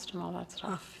Oktoberfest and all that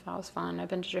stuff. That was fun. I've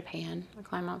been to Japan. I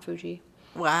climbed Mount Fuji.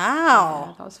 Yeah,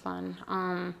 Wow. that was fun.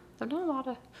 I've done a lot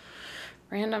of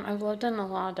I've lived in a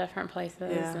lot of different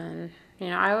places, Yeah. and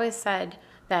I always said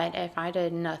that if I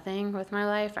did nothing with my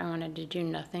life, I wanted to do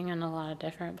nothing in a lot of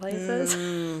different places.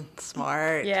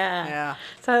 Smart. Yeah. Yeah.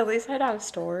 So at least I'd have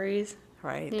stories.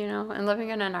 Right. And living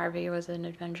in an RV was an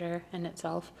adventure in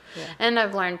itself. Yeah. And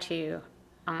I've learned too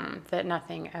that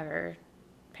nothing ever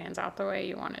pans out the way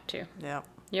you want it to. Yeah.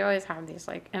 You always have these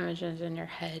like images in your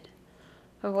head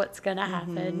of what's gonna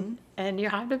happen, and you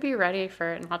have to be ready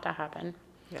for it not to happen,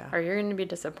 Yeah. or you're gonna be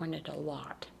disappointed a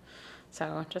lot.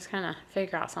 So just kind of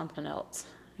figure out something else,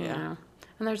 you Yeah. know.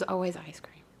 And there's always ice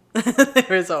cream.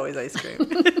 There is always ice cream.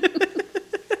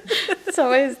 So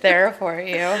always there for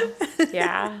you.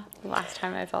 Yeah. Last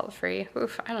time I felt free.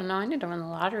 Oof, I don't know. I need to win the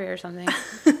lottery or something.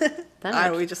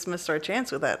 We just missed our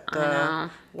chance with that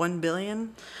 1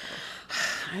 billion.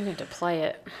 I need to play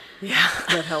it. Yeah,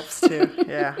 that helps too.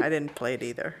 Yeah, I didn't play it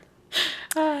either.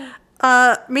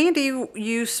 Mandy,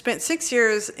 you spent 6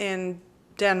 years in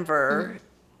Denver.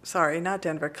 Sorry, not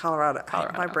Denver, Colorado.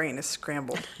 My brain is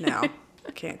scrambled now.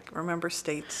 I can't remember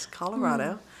states.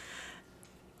 Colorado.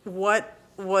 What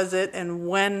was it and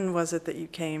when was it that you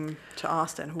came to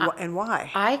Austin and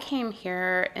why? I came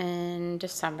here in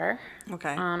December.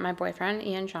 Okay. My boyfriend,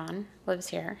 Ian John, lives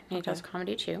here. He does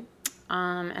comedy too.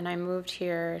 And I moved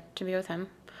here to be with him.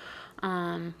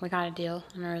 We got a deal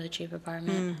on a really cheap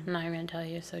apartment. I'm not even going to tell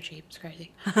you, it's so cheap. It's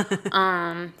crazy.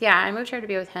 Yeah, I moved here to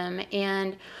be with him.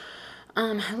 And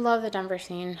I love the Denver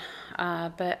scene.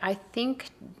 But I think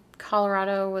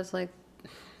Colorado was like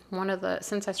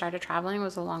since I started traveling,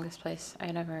 was the longest place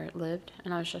I'd ever lived.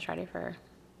 And I was just ready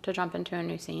to jump into a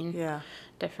new scene. Yeah.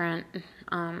 Different.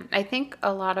 I think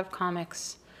a lot of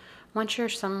comics, once you're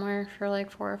somewhere for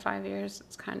like 4 or 5 years,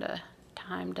 it's kind of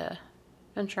time to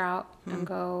venture out and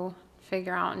go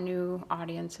figure out new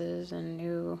audiences and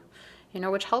new,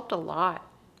 which helped a lot,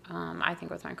 I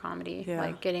think, with my comedy. Yeah.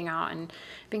 Like getting out and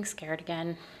being scared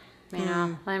again,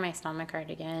 letting my stomach hurt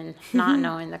again, not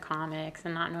knowing the comics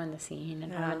and not knowing the scene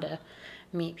and having to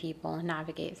meet people and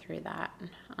navigate through that.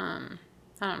 I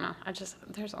don't know.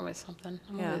 There's always something.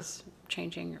 I'm always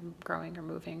changing or growing or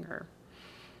moving or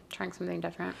trying something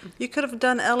different. You could have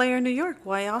done LA or New York.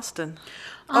 Why Austin?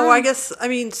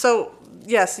 So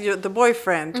yes, you're the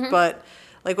boyfriend, but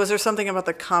like, was there something about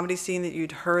the comedy scene that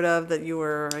you'd heard of that you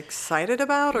were excited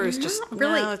about, or is just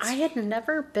really? I had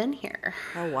never been here.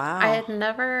 Oh wow! I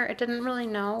didn't really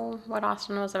know what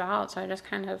Austin was about, so I just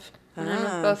kind of went in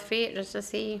with both feet just to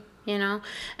see, And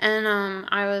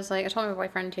I was like, I told my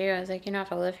boyfriend too. I was like,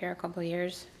 if I live here a couple of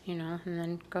years, and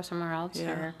then go somewhere else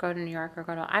or go to New York or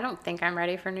I don't think I'm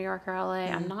ready for New York or LA.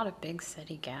 I'm not a big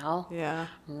city gal. Yeah.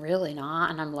 I'm really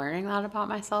not. And I'm learning that about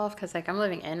myself because like I'm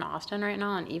living in Austin right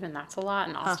now and even that's a lot.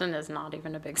 And Austin is not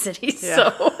even a big city. Yeah.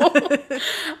 So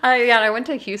I went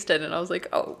to Houston and I was like,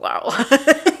 oh, wow.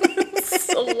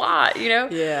 It's a lot,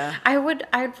 Yeah.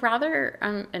 I'd rather,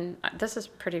 and this is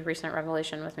pretty recent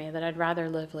revelation with me, that I'd rather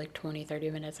live like 20,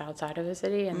 30 minutes outside of a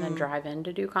city and then drive in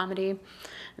to do comedy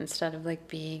instead of like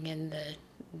being in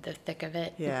the thick of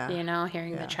it,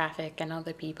 hearing the traffic and all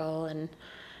the people. And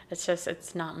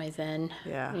it's not my zen,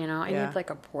 I need like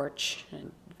a porch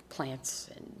and plants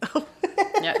and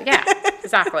yeah,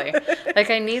 exactly.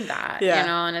 Like I need that,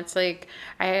 and it's like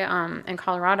in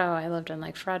Colorado, I lived in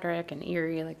like Frederick and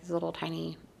Erie, like these little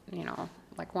tiny,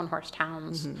 like 1-horse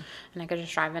towns, and I could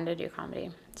just drive in to do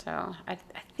comedy. So I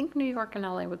think New York and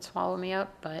LA would swallow me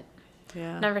up, but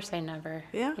never say never.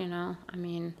 Yeah.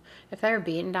 If they're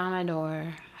beating down my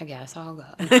door, I guess I'll go.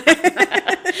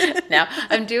 Now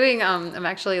I'm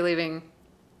actually leaving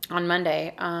on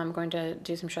Monday. I'm going to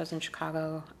do some shows in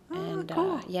Chicago and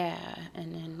cool.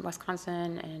 And in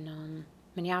Wisconsin and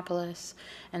Minneapolis,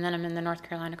 and then I'm in the North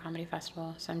Carolina Comedy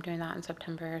Festival, so I'm doing that in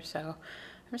September. So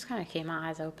I'm just kind of keep my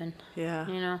eyes open.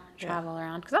 Yeah. Travel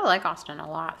around because I like Austin a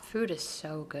lot. Food is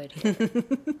so good here.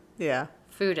 Yeah.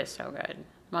 Food is so good,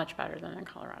 much better than in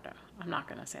Colorado. I'm not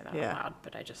gonna say that out loud,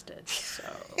 but I just did. So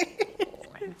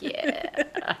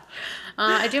yeah.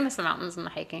 I do miss the mountains and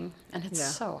the hiking, and it's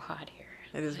so hot here.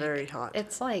 It is very hot.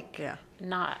 It's like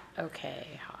not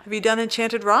okay hot. Have you done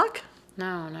Enchanted Rock?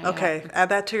 No, not Okay, yet. add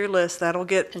that to your list. That'll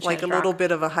get Enchanted like a Rock. little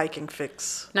bit of a hiking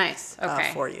fix. Nice.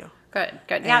 Okay. For you. Good.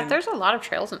 Yeah, there's a lot of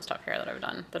trails and stuff here that I've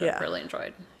done that I've really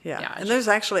enjoyed. Yeah. And there's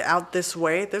actually out this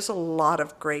way, there's a lot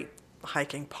of great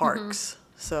hiking parks.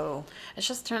 So it's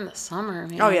just during the summer,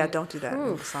 man. Oh yeah, don't do that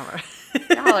in the summer.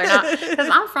 Y'all are not, because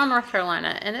I'm from North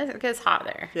Carolina and it gets hot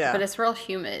there. Yeah. But it's real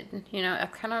humid.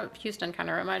 Houston kind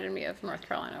of reminded me of North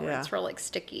Carolina, where it's real like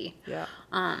sticky. Yeah.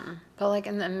 But like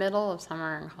in the middle of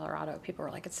summer in Colorado, people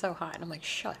were like, "It's so hot," and I'm like,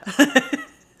 "Shut up."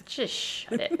 Just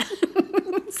shut it.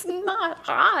 It's not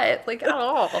hot, like, at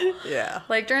all. Yeah.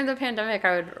 Like, during the pandemic,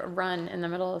 I would run in the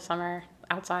middle of summer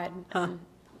outside, and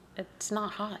it's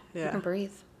not hot. Yeah. You can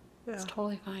breathe. Yeah. It's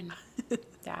totally fine.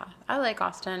 Yeah. I like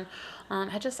Austin. I'm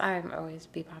always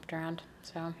bebopped around,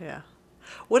 so. Yeah.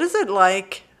 What is it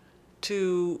like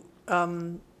to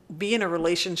be in a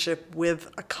relationship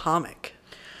with a comic?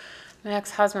 My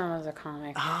ex-husband was a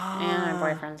comic, and my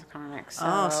boyfriend's a comic.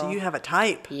 So you have a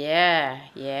type. Yeah.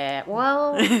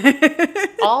 Well,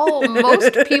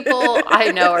 most people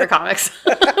I know are comics.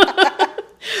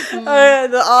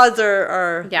 The odds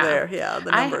are Yeah. there. Yeah,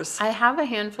 the numbers. I have a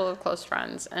handful of close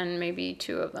friends, and maybe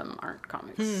 2 of them aren't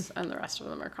comics, and the rest of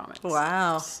them are comics.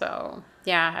 Wow. So,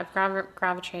 yeah, I've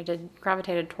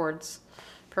gravitated towards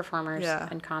performers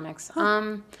and comics.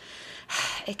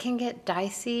 It can get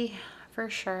dicey, for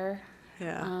sure.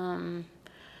 Yeah.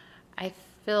 I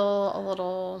feel a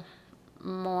little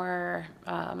more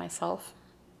myself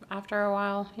after a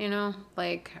while, you know?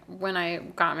 Like, when I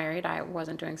got married, I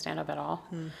wasn't doing stand-up at all,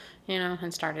 you know,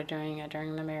 and started doing it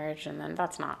during the marriage, and then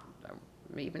that's not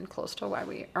even close to why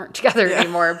we aren't together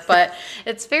anymore. But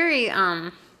it's very,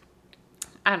 I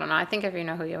don't know, I think if you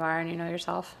know who you are and you know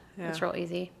yourself, it's real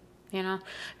easy. You know,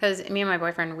 because me and my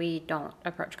boyfriend, we don't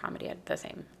approach comedy the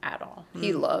same at all.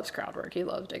 He loves crowd work. He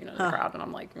loves digging in the crowd. And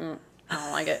I'm like, I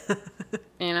don't like it.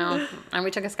 You know, and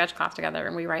we took a sketch class together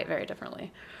and we write very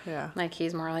differently. Yeah. Like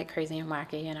he's more like crazy and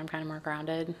wacky and I'm kind of more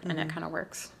grounded and it kind of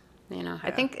works. You know,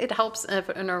 I think it helps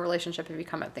in a relationship if you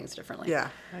come at things differently. Yeah,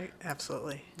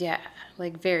 absolutely. Yeah,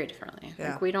 like very differently.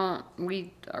 Yeah. Like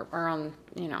we are on,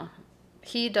 you know,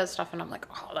 he does stuff and I'm like,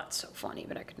 oh, that's so funny,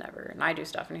 but I could never. And I do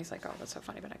stuff and he's like, oh, that's so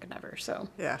funny, but I could never. So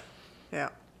yeah.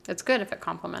 It's good if it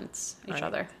complements each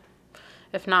other.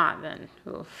 If not, then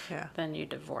then you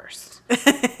divorce.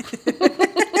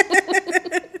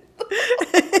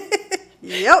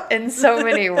 Yep. In so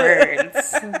many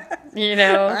words, you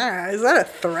know. Is that a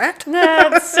threat?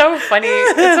 Nah, it's so funny.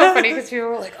 It's so funny because people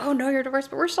are like, oh, no, you're divorced,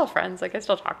 but we're still friends. Like, I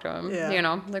still talk to him. Yeah. You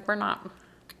know, like, we're not.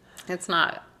 It's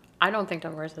not. I don't think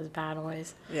divorce is bad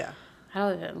always. Yeah.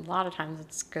 A lot of times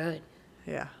it's good.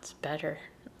 Yeah. It's better.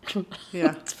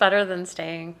 Yeah. It's better than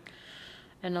staying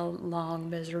in a long,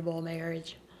 miserable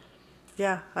marriage.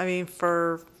 Yeah. I mean,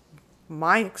 for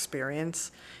my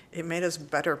experience, it made us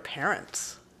better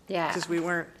parents. Yeah. Because we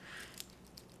weren't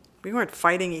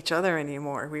fighting each other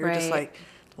anymore. We were just like,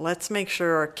 let's make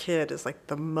sure our kid is like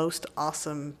the most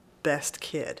awesome, best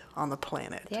kid on the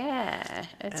planet. Yeah.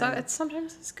 It's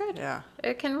sometimes it's good. Yeah.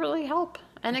 It can really help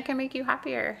and it can make you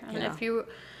happier. And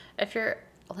if you're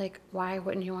like, why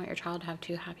wouldn't you want your child to have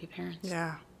 2 happy parents?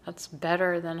 Yeah. That's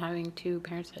better than having 2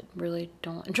 parents that really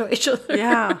don't enjoy each other.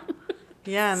 Yeah.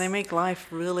 Yeah, and they make life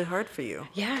really hard for you.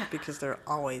 Yeah. Because they're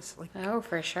always like... Oh,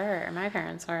 for sure. My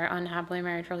parents were unhappily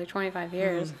married for like 25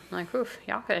 years. Like, oof,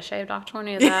 y'all could have shaved off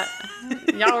 20 of that.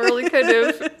 Y'all really could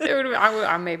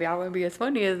have. Maybe I wouldn't be as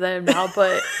funny as them now,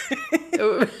 but...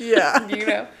 yeah. You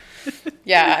know?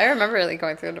 Yeah, I remember like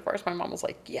going through a divorce. My mom was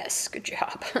like, yes, good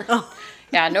job. Oh.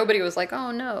 Yeah, nobody was like, oh,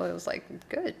 no. It was like,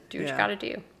 good. Do what you got to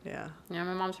do. Yeah. Yeah,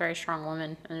 my mom's a very strong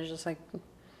woman. And it's just like,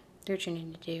 do what you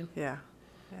need to do. Yeah.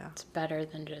 Yeah. It's better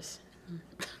than just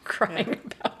crying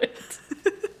about it.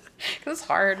 Because it's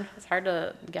hard. It's hard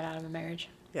to get out of a marriage.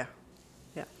 Yeah.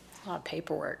 Yeah. It's a lot of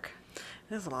paperwork.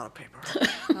 It is a lot of paperwork.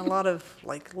 A lot of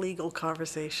like legal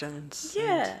conversations.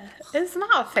 Yeah. It's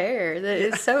not fair that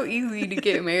it's so easy to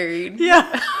get married.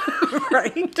 Yeah.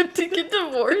 Right. to get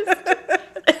divorced.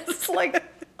 It's like,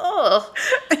 ugh.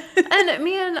 And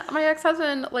me and my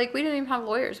ex-husband, like, we didn't even have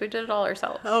lawyers. We did it all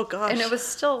ourselves. Oh, gosh. And it was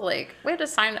still like, we had to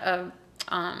sign a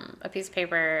piece of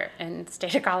paper in the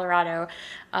state of Colorado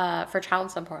for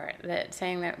child support that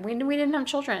saying that we didn't have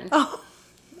children. Oh.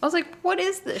 I was like, what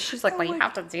is this? She's like, well, you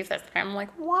have to do this. I'm like,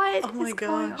 what is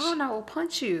going on? I will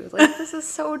punch you. Like, this is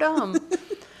so dumb.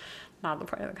 Not the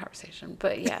point of the conversation,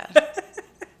 but yeah.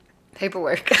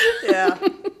 Paperwork. Yeah.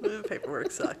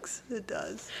 Paperwork sucks. It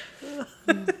does.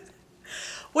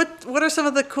 What are some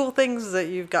of the cool things that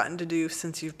you've gotten to do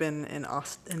since you've been in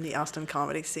the Austin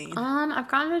comedy scene? I've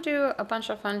gotten to do a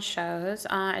bunch of fun shows.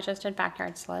 I just did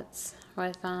Backyard Sluts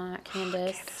with Candace.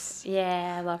 Candace.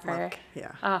 Yeah, I love her.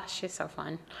 Yeah. Oh, she's so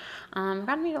fun. I've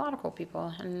gotten to meet a lot of cool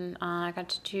people, and I got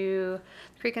to do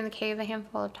Creek in the Cave a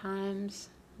handful of times.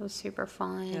 It was super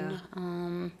fun.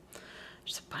 Yeah.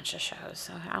 Just a bunch of shows.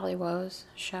 So Ali Woe's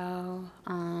show.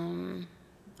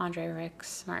 Andre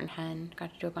Ricks, Martin Henn,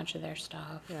 got to do a bunch of their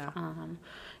stuff. Yeah.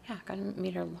 Got to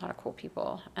meet a lot of cool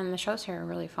people. And the shows here are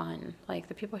really fun. Like,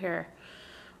 the people here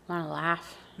want to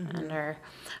laugh. Mm-hmm. And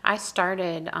I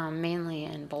started mainly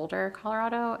in Boulder,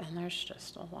 Colorado, and there's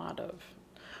just a lot of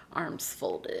arms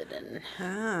folded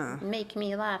and make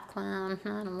me laugh, clown. I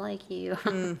don't like you.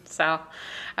 So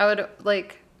I would,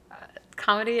 like,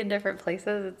 comedy in different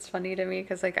places. It's funny to me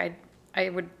because, like, I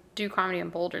would do comedy in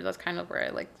Boulder. That's kind of where I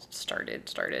like started.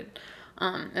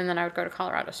 And then I would go to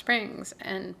Colorado Springs,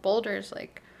 and Boulder's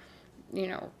like, you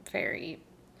know, very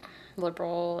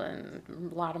liberal and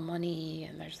a lot of money,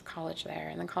 and there's a college there.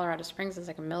 And then Colorado Springs is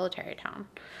like a military town.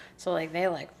 So like they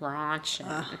like ranch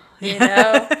and, you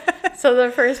know, So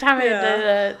the first time I Yeah. did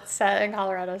a set in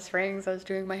Colorado Springs, I was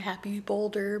doing my happy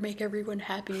boulder, make everyone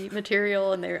happy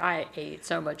material, and I ate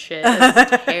so much shit. It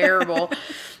was terrible.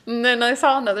 And then I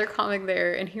saw another comic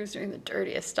there, and he was doing the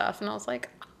dirtiest stuff, and I was like,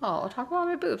 oh, talk about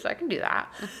my boobs. I can do that.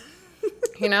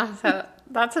 So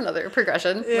that's another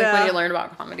progression. Like Yeah. when you learn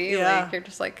about comedy, Yeah. like you're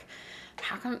just like,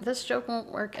 how come this joke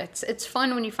won't work? It's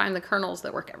fun when you find the kernels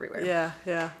that work everywhere. Yeah,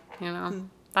 yeah,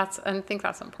 I think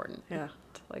that's important. yeah,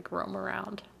 To like roam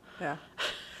around. yeah.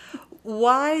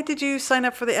 Why did you sign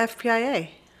up for the FPIA?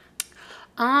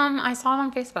 I saw it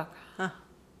on Facebook.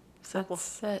 Simple.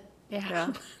 That's it. Yeah.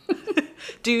 Yeah.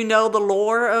 Do you know the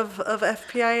lore of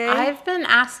FPIA? I've been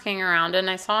asking around, and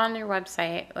I saw on your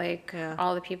website like Yeah.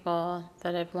 all the people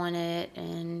that have won it,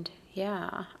 and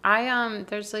yeah,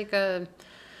 there's like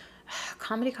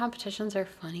comedy competitions are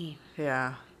funny.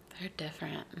 Yeah. They're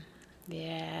different.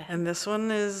 Yeah. And this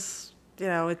one is,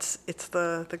 it's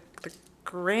the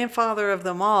grandfather of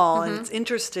them all, and it's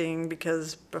interesting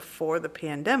because before the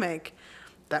pandemic,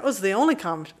 that was the only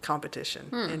competition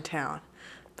in town.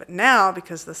 But now,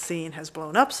 because the scene has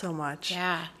blown up so much,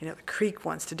 Yeah. the Creek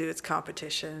wants to do its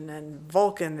competition, and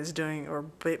Vulcan is doing, or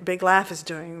Big Laugh is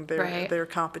doing their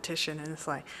competition, and it's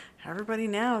like everybody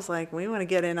now is like, we want to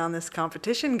get in on this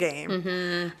competition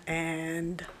game,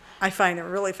 and I find it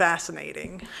really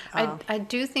fascinating. I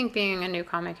do think being a new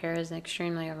comic here is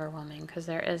extremely overwhelming because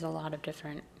there is a lot of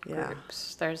different Yeah.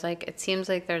 groups. There's it seems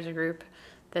like there's a group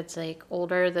that's like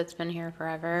older that's been here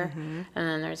forever, and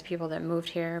then there's people that moved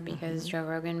here because Joe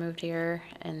Rogan moved here,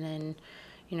 and then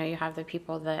you have the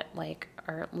people that like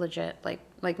are legit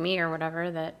like me or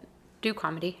whatever that do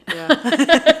comedy. Yeah.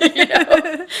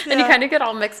 And you kind of get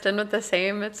all mixed in with the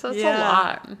same. It's a Yeah.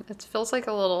 lot. It feels like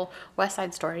a little West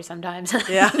Side Story sometimes.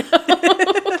 Yeah.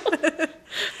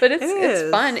 But It it's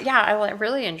is. fun. Yeah, I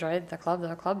really enjoyed the club.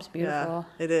 The club's Yeah, beautiful.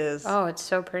 it is. Oh, it's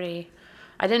so pretty.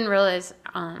 I didn't realize.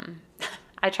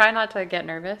 I try not to get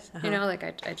nervous.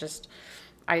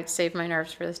 I save my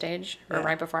nerves for the stage or Yeah.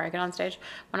 right before I get on stage.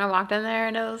 When I walked in there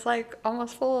and it was like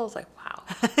almost full, I was like, wow,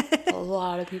 a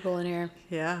lot of people in here.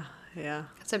 Yeah, yeah.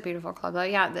 It's a beautiful club though.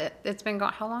 Yeah, it's been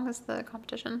going. How long is the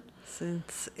competition?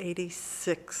 Since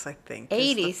 86, I think. is the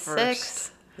 86.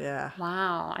 first. Yeah.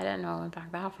 Wow, I didn't know it went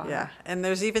back that far. Yeah, and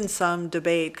there's even some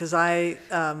debate because I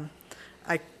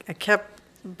kept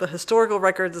the historical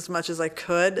records as much as I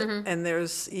could, and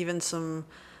there's even some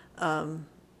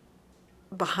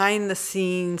behind the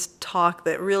scenes talk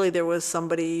that really there was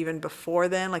somebody even before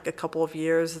then, like a couple of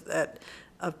years, at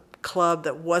a club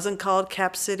that wasn't called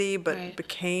Cap City but Right.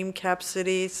 became Cap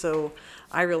City. So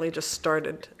I really just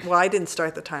started. Well, I didn't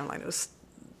start the timeline.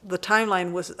 The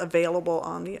timeline was available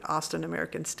on the Austin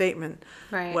American Statement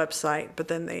Right. website, but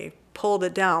then they pulled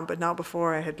it down, but not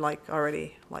before I had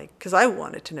already because I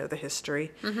wanted to know the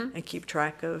history and keep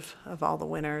track of all the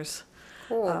winners.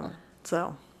 Cool.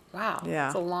 So Wow. yeah.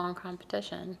 It's a long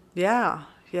competition. yeah,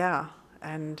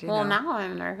 and Well, now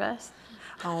I'm nervous.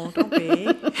 oh, don't be.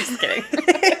 Just kidding.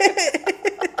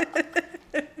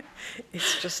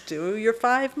 It's just do your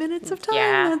 5 minutes of time.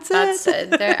 Yeah, that's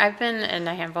it. I've been in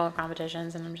a handful of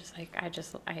competitions, and I'm just like,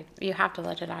 you have to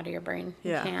let it out of your brain.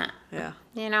 Yeah, You can't.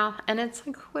 yeah. And it's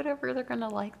like whatever they're gonna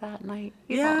like that night.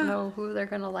 You Yeah. don't know who they're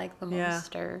gonna like the Yeah.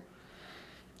 most, or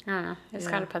I don't know. You just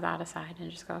Yeah. gotta put that aside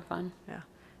and just go have fun. Yeah.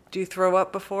 Do you throw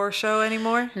up before a show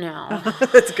anymore? No,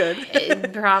 That's good.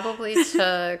 it probably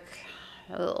took.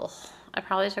 I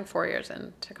probably took 4 years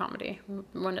into comedy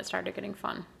when it started getting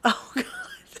fun. Oh God.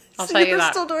 I'll So tell you you're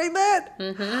that. still doing that?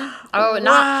 Oh,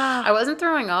 Wow. I wasn't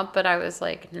throwing up, but I was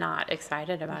like not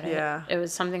excited about it. Yeah. It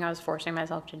was something I was forcing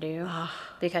myself to do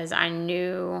because I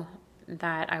knew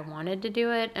that I wanted to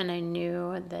do it, and I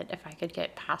knew that if I could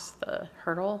get past the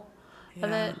hurdle of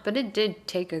Yeah. it, but it did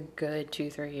take a good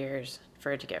 2-3 years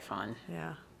for it to get fun.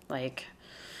 Yeah.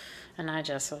 And I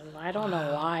don't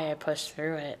know why I pushed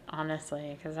through it,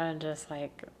 honestly, because I just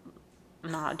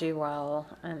not do well,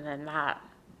 and then that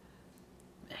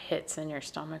hits in your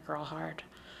stomach real hard.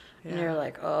 And Yeah. you're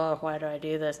like, oh, why do I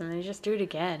do this? And then you just do it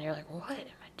again. You're like, what am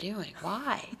I doing?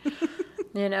 Why?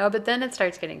 But then it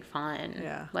starts getting fun.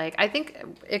 Yeah. I think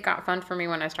it got fun for me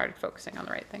when I started focusing on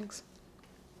the right things.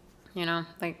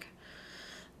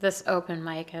 This open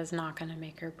mic is not going to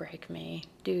make or break me.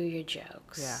 Do your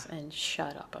jokes Yeah. and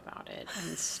shut up about it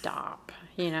and stop.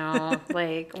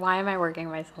 Why am I working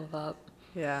myself up?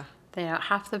 Yeah.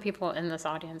 Half the people in this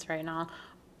audience right now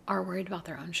are worried about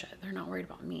their own shit. They're not worried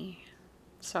about me.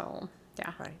 So,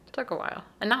 yeah, Right. It took a while.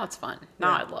 And now it's fun.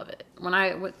 Now Yeah. I love it. When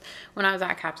I was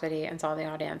at Cap City and saw the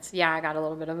audience, yeah, I got a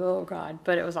little bit of, oh, God.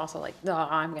 But it was also like, oh,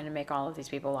 I'm going to make all of these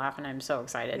people laugh, and I'm so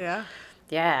excited. Yeah.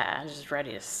 yeah, I'm just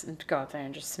ready to go up there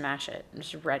and just smash it. I'm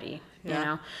just ready, you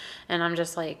know? And I'm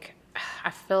just like,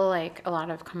 I feel like a lot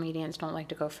of comedians don't like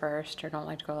to go first or don't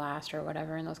like to go last or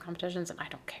whatever in those competitions, and I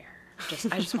don't care.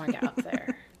 I just want to get up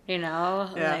there, you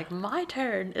know? Yeah. Like, my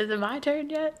turn. Is it my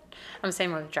turn yet? I'm the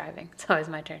same with driving. It's always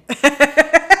my turn.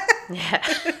 Yeah.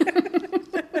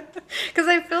 Because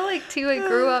I feel like, too, I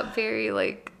grew up very,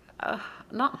 like,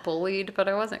 not bullied, but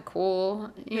I wasn't cool,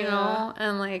 you know?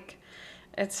 And, like,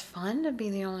 it's fun to be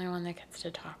the only one that gets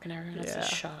to talk and everyone has to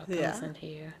shut up and listen to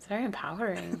you. It's very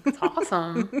empowering. It's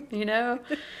awesome, you know?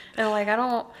 And, like,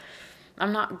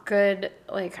 I'm not good,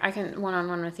 like, I can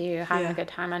one-on-one with you, have a good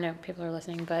time. I know people are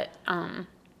listening, but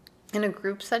in a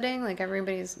group setting, like,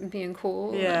 everybody's being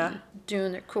cool and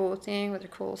doing their cool thing with their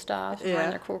cool stuff and wearing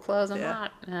their cool clothes. I'm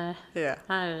not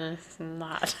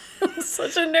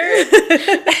such a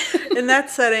nerd. In that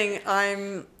setting,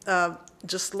 I'm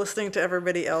just listening to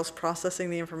everybody else processing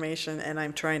the information, and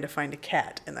I'm trying to find a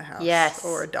cat in the house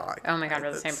or a dog. Oh my God,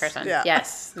 we're the same person. Yeah.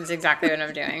 Yes, that's exactly what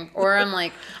I'm doing. Or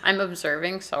I'm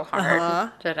observing so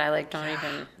hard that I, like, don't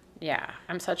even,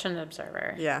 I'm such an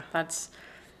observer. Yeah.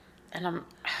 And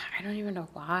I don't even know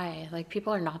why. Like,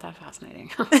 people are not that fascinating.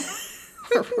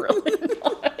 They're really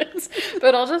not.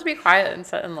 But I'll just be quiet and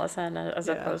sit and listen as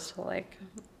opposed to, like,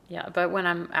 but when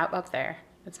I'm up there,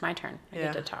 it's my turn. I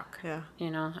get to talk. Yeah.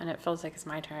 You know, and it feels like it's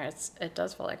my turn. It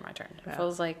does feel like my turn. It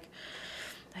feels like,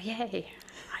 yay,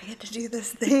 I get to do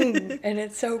this thing. And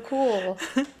it's so cool.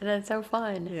 And it's so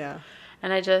fun. Yeah.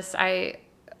 And it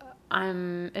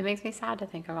makes me sad to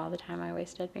think of all the time I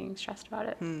wasted being stressed about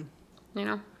it. You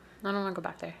know? I don't want to go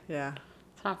back there. Yeah.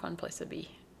 It's not a fun place to be.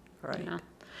 Right. You know?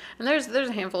 And there's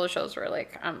a handful of shows where,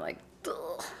 like, I'm like,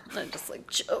 ugh, and I just, like,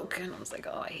 choke. And I was like,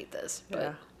 oh, I hate this.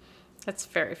 But it's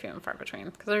very few and far between.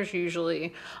 Because there's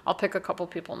usually, I'll pick a couple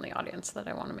people in the audience that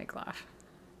I want to make laugh.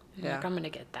 Like, I'm going to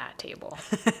get that table.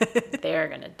 They're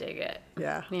going to dig it.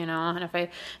 Yeah. You know? And if I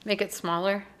make it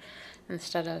smaller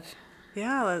instead of...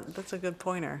 Yeah, that's a good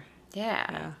pointer.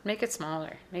 Yeah. Make it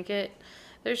smaller.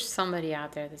 There's somebody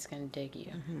out there that's going to dig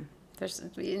you.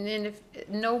 And if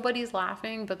nobody's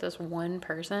laughing but this one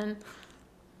person,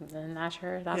 then that's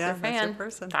your fan. That's your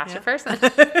person. That's your person.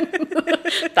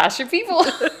 That's your people.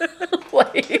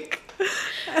 Like,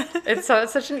 it's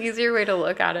such an easier way to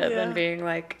look at it than being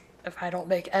like, if I don't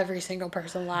make every single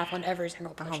person laugh on every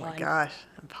single punchline. Oh my gosh,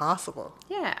 impossible.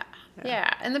 Yeah.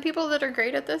 And the people that are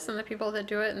great at this and the people that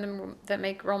do it and that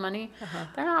make real money,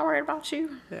 they're not worried about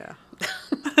you. Yeah.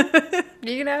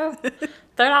 You know?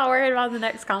 They're not worried about the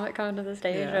next comic coming to the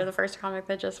stage or the first comic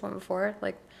that just went before.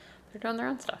 Like, they're doing their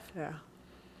own stuff. Yeah.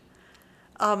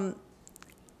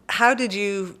 How did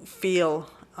you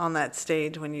feel on that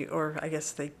stage when you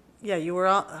were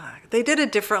on, they did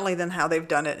it differently than how they've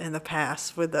done it in the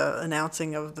past with the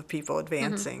announcing of the people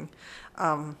advancing.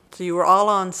 So you were all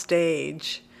on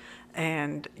stage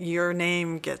and your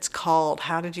name gets called.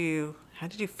 How did you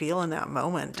feel in that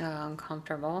moment? Oh,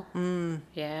 uncomfortable.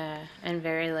 Yeah. And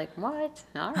very like, what?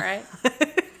 All right.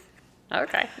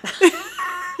 Okay.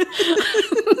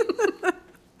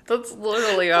 That's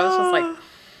literally, I was just like,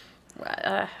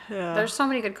 there's so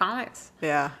many good comics.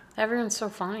 Yeah. Everyone's so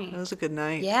funny. It was a good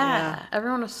night. Yeah.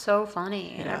 Everyone was so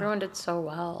funny and everyone did so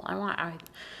well.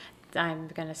 I'm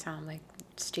going to sound like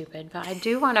stupid, but I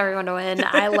do want everyone to win.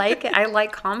 I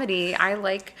like comedy. I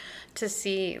like to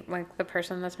see like the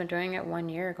person that's been doing it 1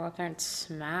 year go up there and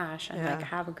smash and like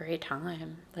have a great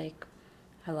time. Like,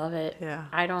 I love it. Yeah.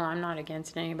 I'm not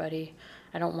against anybody.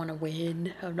 I don't want to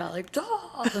win. I'm not like,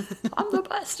 I'm the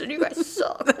best and you guys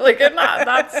suck. Like, I'm not.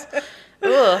 That's,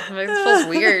 it feels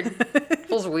weird. It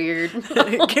feels weird.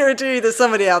 I guarantee you there's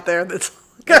somebody out there that's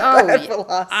got that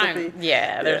philosophy.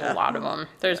 There's a lot of them.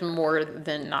 There's more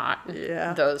than not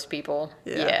those people.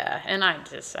 Yeah. And I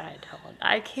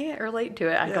can't relate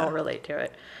to it. I don't relate to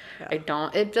it. Yeah. I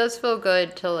don't. It does feel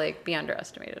good to like be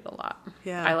underestimated a lot.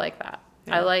 Yeah. I like that.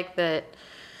 Yeah. I like that.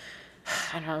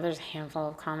 I don't know, there's a handful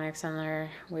of comics and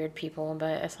they're weird people,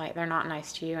 but it's like they're not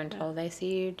nice to you until they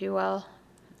see you do well.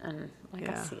 And like,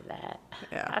 I see that.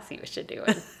 Yeah. I see what you're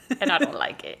doing. And I don't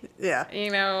like it. Yeah. You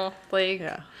know, like,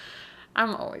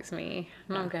 I'm always me.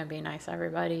 And I'm going to be nice to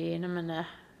everybody. And I'm going to,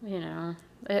 you know,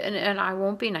 and I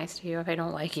won't be nice to you if I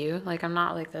don't like you. Like, I'm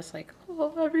not like this, like,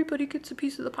 oh, everybody gets a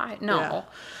piece of the pie. No. Yeah.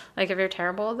 Like, if you're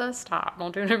terrible at this, stop.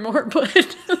 Don't do it anymore. But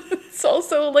it's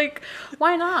also, like,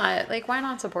 why not? Like, why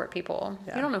not support people?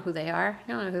 Yeah. You don't know who they are.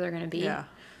 You don't know who they're going to be. Yeah.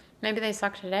 Maybe they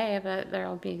suck today, but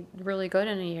they'll be really good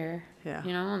in a year. Yeah.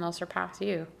 You know, and they'll surpass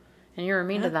you. And you were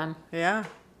mean to them. Yeah.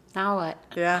 Now what?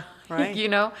 Yeah, right. You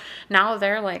know? Now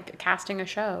they're, like, casting a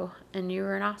show, and you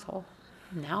were an asshole.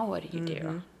 Now what do you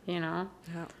do? You know?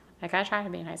 Yeah. Like, I try to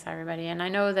be nice to everybody. And I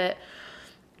know that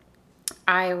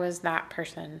I was that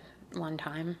person one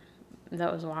time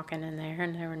that was walking in there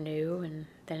and they were new and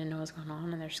they didn't know what's going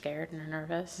on and they're scared and they're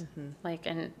nervous. Like,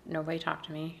 and nobody talked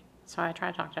to me. So I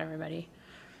try to talk to everybody,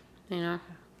 you know,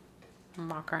 and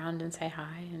walk around and say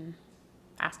hi and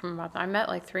ask them about them. I met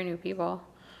like 3 new people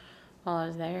while I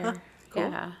was there. Huh, cool.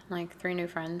 Yeah, like 3 new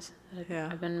friends that Yeah.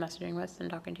 I've been messaging with and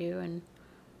talking to, and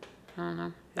I don't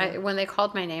know. Yeah. When they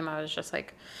called my name, I was just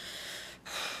like,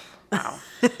 wow.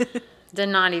 Did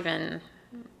not even,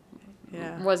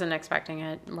 Yeah. wasn't expecting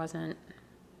it,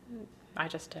 I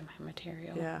just did my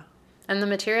material. Yeah. And the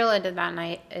material I did that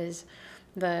night is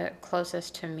the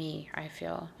closest to me, I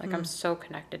feel. Like, I'm so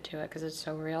connected to it because it's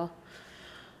so real.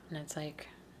 And it's like,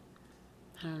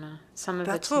 I don't know. Some of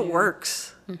That's it's what new.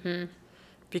 works.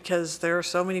 Because there are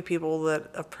so many people that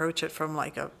approach it from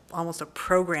like almost a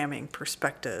programming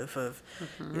perspective of,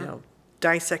 you know,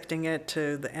 dissecting it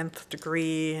to the nth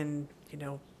degree and, you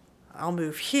know, I'll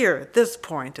move here at this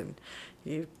point and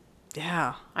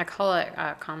yeah. I call it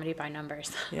comedy by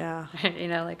numbers. Yeah. You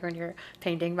know, like when you're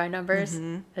painting by numbers,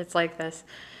 it's like this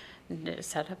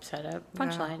setup,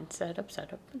 punchline, setup,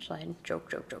 punchline,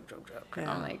 joke. And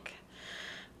I'm Yeah. like,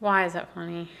 why is that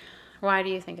funny? Why do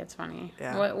you think it's funny?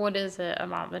 Yeah. What is it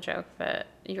about the joke that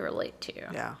you relate to?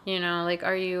 Yeah. You know, like,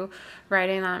 are you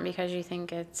writing that because you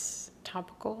think it's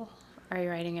topical? Are you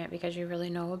writing it because you really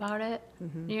know about it?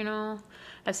 You know,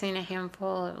 I've seen a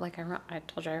handful. Like, I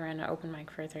told you I ran an open mic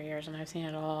for 3 years, and I've seen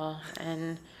it all.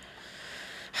 And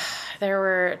there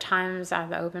were times at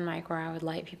the open mic where I would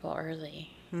light people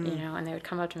early, you know, and they would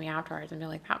come up to me afterwards and be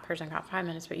like, that person got 5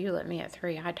 minutes, but you lit me at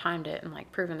 3. I timed it and,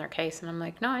 like, proven their case. And I'm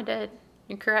like, no, I did.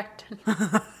 You're correct.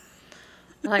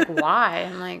 Like, why?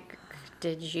 I'm like,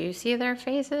 did you see their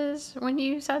faces when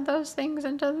you said those things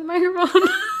into the microphone?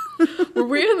 Were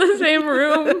we in the same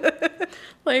room?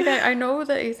 Like, I know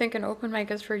that you think an open mic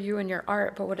is for you and your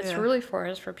art, but what it's really for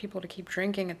is for people to keep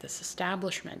drinking at this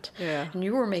establishment. Yeah. And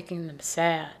you were making them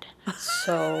sad.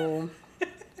 So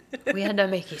we had to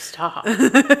make you stop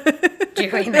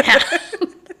doing that.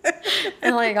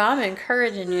 And, like, I'm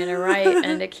encouraging you to write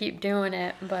and to keep doing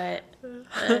it, but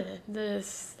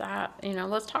you know,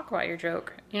 let's talk about your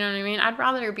joke. You know what I mean? I'd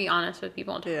rather be honest with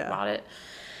people and talk about it.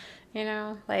 You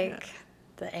know, like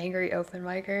the angry open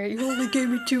micer. You only gave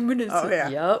me 2 minutes. Oh, yeah.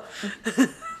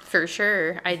 Yep. For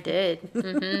sure. I did.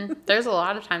 There's a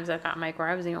lot of times at that mic where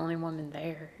I was the only woman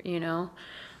there, you know?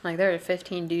 Like, there were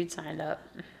 15 dudes signed up,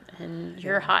 and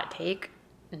your hot take,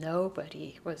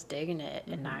 nobody was digging it.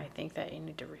 And I think that you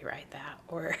need to rewrite that.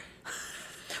 Or,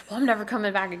 well, I'm never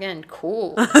coming back again.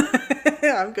 Cool.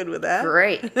 Yeah, I'm good with that.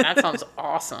 Great. That sounds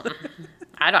awesome.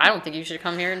 I don't think you should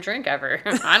come here and drink ever.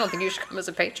 I don't think you should come as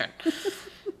a patron.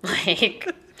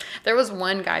 Like, there was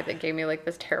one guy that gave me, like,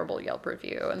 this terrible Yelp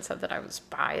review and said that I was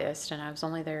biased and I was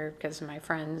only there because of my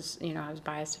friends. You know, I was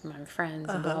biased to my friends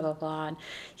and blah, blah, blah. And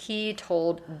he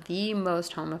told the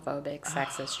most homophobic,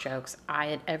 sexist jokes I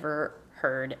had ever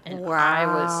heard. And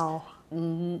I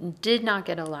did not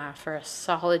get a laugh for a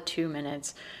solid 2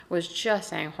 minutes, was just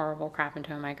saying horrible crap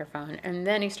into a microphone. And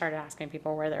then he started asking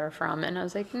people where they were from. And I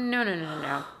was like,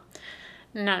 no.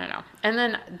 And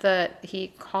then he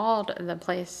called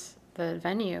the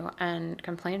venue and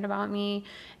complained about me,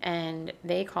 and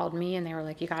they called me and they were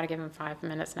like, you got to give him 5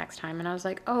 minutes next time. And I was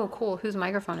like, oh, cool. Whose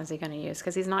microphone is he going to use?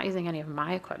 Because he's not using any of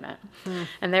my equipment.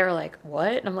 And they were like,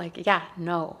 what? And I'm like, yeah,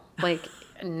 no. Like,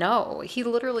 no. He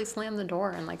literally slammed the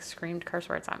door and, like, screamed curse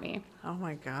words at me. Oh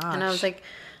my gosh. And I was like,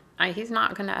 he's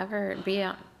not going to ever be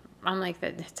I'm like,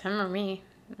 it's him or me,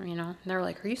 you know? And they were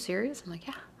like, are you serious? I'm like,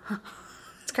 yeah.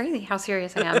 It's crazy how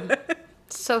serious I am.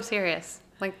 So serious.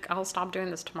 Like, I'll stop doing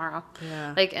this tomorrow.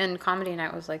 Yeah. Like, and comedy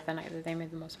night was, like, the night that they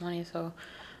made the most money. So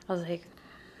I was like,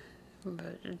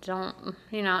 but don't,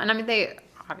 you know. And I mean,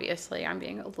 obviously, I'm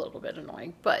being a little bit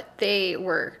annoying, but they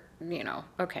were, you know,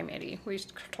 okay, Mandy, we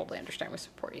totally understand, we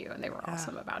support you. And they were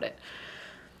awesome about it.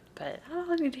 But I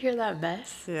don't need to hear that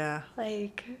mess. Yeah.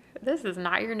 Like, this is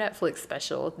not your Netflix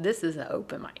special. This is an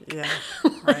open mic. Yeah.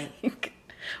 Right. Like,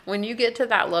 when you get to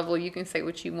that level, you can say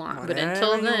what you want. Whatever but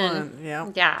until you then,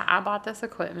 want. yeah, I bought this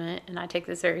equipment and I take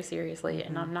this very seriously.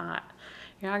 And you're not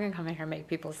going to come in here and make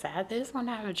people sad. They just want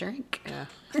to have a drink. Yeah.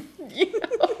 You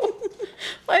know?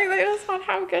 Like, they just want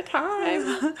to have a good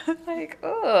time. Like,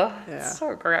 ugh. Yeah. It's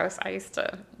so gross.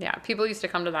 People used to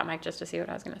come to that mic just to see what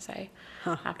I was going to say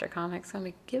after comics. I'm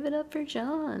like, give it up for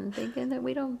John, thinking that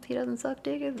he doesn't suck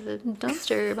dick at the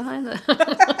dumpster behind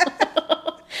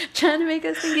the... Trying to make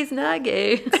us think he's not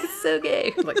gay. It's so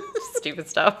gay. Like, stupid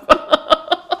stuff.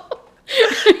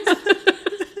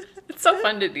 It's so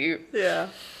fun to do. Yeah.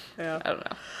 Yeah. I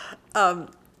don't know.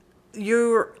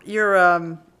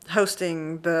 you're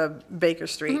hosting the Baker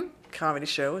Street comedy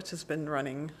show, which has been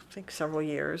running, I think, several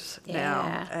years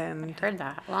now. And I heard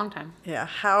that a long time. yeah,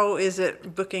 how is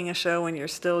it booking a show when you're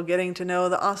still getting to know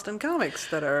the Austin comics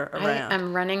that are around?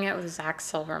 I'm running it with Zach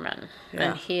Silverman, Yeah.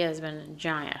 and he has been a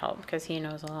giant help because he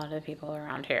knows a lot of the people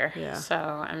around here. Yeah. So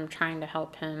I'm trying to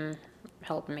help him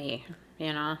help me,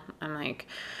 you know? I'm like,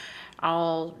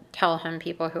 I'll tell him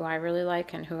people who I really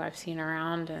like and who I've seen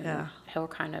around, and Yeah. he'll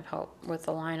kind of help with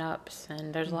the lineups.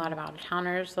 And there's a lot of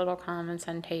out-of-towners that'll come and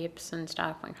send tapes and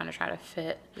stuff and kind of try to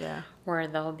fit Yeah. where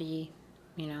they'll be,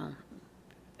 you know.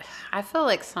 I feel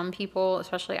like some people,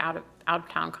 especially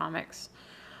out-of-town comics,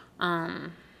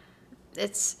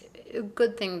 it's a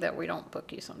good thing that we don't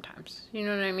book you sometimes. You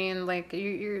know what I mean? Like,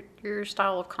 your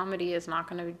style of comedy is not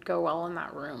going to go well in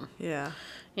that room. Yeah.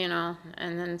 You know,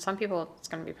 and then some people it's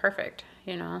going to be perfect,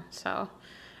 you know. So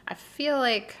I feel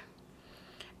like,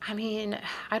 I mean,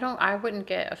 I wouldn't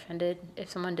get offended if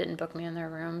someone didn't book me in their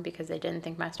room because they didn't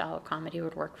think my style of comedy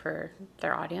would work for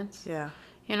their audience. Yeah.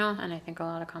 You know, and I think a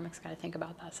lot of comics got to think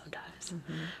about that sometimes.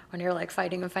 When you're like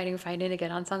fighting to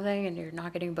get on something and you're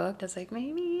not getting booked, it's like,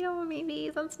 maybe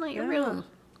that's not your room.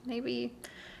 Maybe,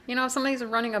 you know, if somebody's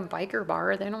running a biker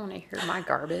bar, they don't want to hear my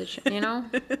garbage, you know?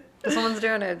 If someone's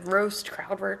doing a roast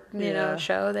crowd work, you know,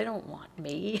 show, they don't want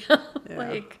me.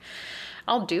 Like,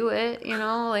 I'll do it, you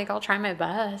know, like I'll try my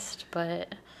best,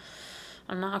 but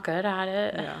I'm not good at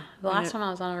it. Yeah. The last time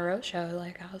I was on a roast show,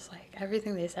 like, I was like,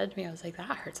 everything they said to me, I was like, that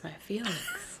hurts my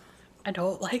feelings. I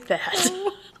don't like that.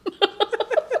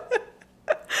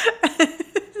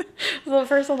 The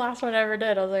first and last one I ever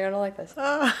did, I was like, I don't like this.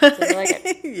 So you like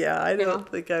it? Yeah, I don't know?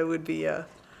 think I would be.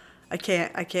 I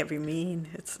can't be mean.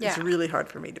 It's really hard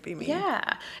for me to be mean.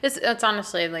 Yeah, it's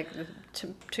honestly like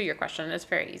to your question, it's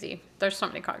very easy. There's so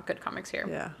many good comics here.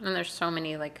 Yeah. And there's so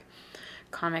many like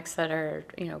comics that are,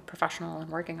 you know, professional and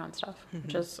working on stuff,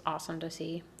 which is awesome to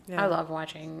see. Yeah. I love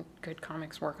watching good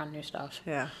comics work on new stuff.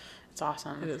 Yeah, It's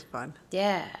awesome. it is fun.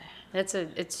 Yeah.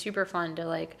 It's super fun to,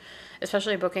 like,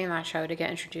 especially booking that show, to get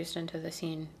introduced into the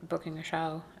scene, booking a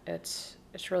show. It's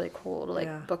really cool to,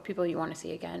 like, book people you want to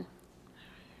see again.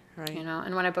 Right. You know,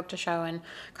 and when I booked a show in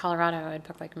Colorado, I'd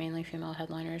book like mainly female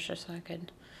headliners just so I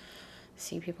could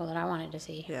see people that I wanted to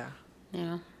see. Yeah. You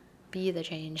know, be the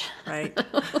change. Right.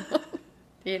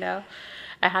 You know,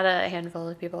 I had a handful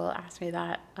of people ask me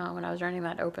that when I was running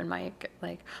that open mic,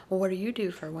 like, well, what do you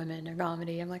do for women in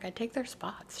comedy? I'm like, I take their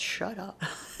spots. Shut up.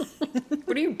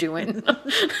 What are you doing? How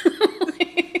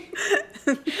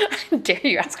dare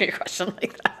you ask me a question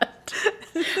like that?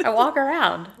 I walk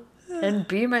around and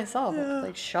be myself.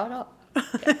 Like, shut up.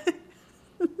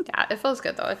 Yeah, it feels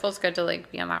good though. It feels good to,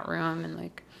 like, be in that room and,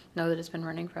 like, know that it's been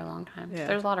running for a long time. Yeah.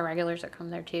 There's a lot of regulars that come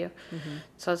there too.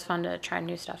 So it's fun to try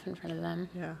new stuff in front of them.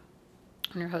 Yeah.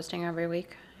 When you're hosting every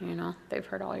week, you know, they've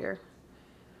heard all your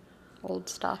old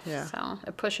stuff. Yeah. So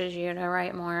it pushes you to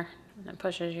write more, and it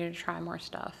pushes you to try more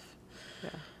stuff. Yeah.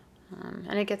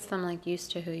 And it gets them, like,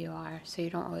 used to who you are, so you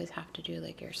don't always have to do,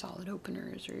 like, your solid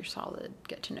openers or your solid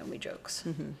get-to-know-me jokes.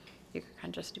 You can kind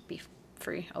of just be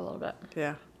free a little bit.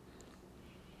 Yeah.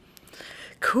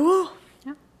 Cool.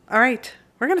 Yeah. All right.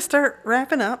 We're going to start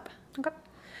wrapping up. Okay.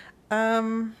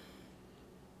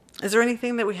 Is there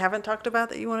anything that we haven't talked about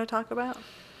that you want to talk about?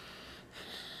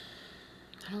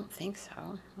 I don't think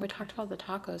so. We talked about the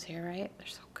tacos here, right? They're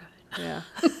so good. Yeah.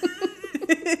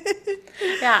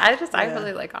 Yeah, I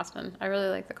really like Austin. I really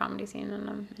like the comedy scene, and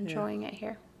I'm enjoying it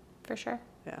here, for sure.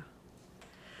 Yeah.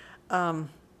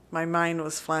 My mind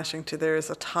was flashing to there's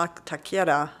a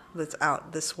taqueria that's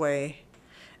out this way,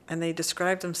 and they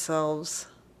describe themselves.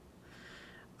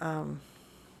 God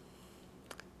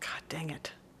dang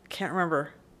it, can't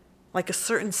remember. Like a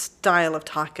certain style of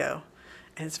taco,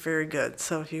 and it's very good.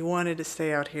 So if you wanted to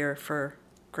stay out here for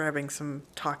grabbing some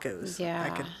tacos,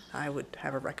 Yeah. I would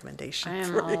have a recommendation. I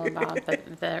am for all you. about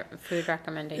the food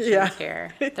recommendations Yeah.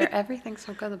 here. Everything's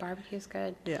so good. The barbecue's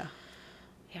good. Yeah.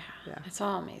 Yeah, it's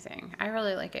all amazing. I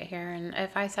really like it here. And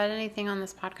if I said anything on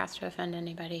this podcast to offend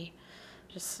anybody,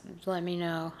 just let me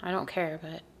know. I don't care,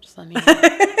 but just let me know.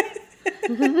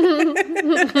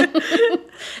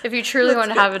 If you truly want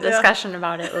to have a discussion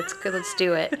about it, let's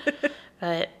do it.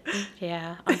 But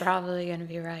yeah, I'm probably going to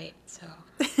be right. So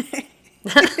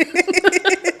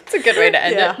it's a good way to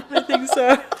end it. I think so.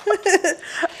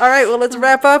 All right, well, let's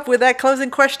wrap up with that closing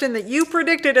question that you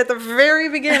predicted at the very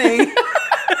beginning.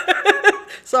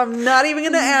 So I'm not even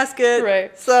going to ask it.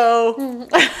 Right. So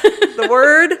the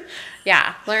word?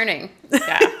 Yeah, learning.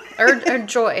 Yeah. Or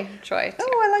joy. Joy. Too.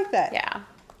 Oh, I like that. Yeah.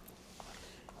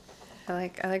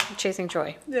 I like chasing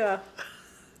joy. Yeah.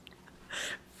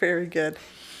 Very good.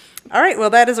 All right, well,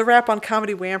 that is a wrap on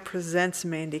Comedy Wham Presents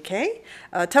Mandy Kay.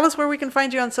 Tell us where we can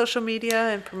find you on social media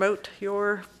and promote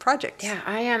your projects. Yeah,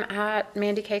 I am at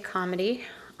Mandy Kay Comedy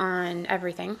on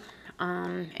everything.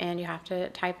 And you have to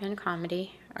type in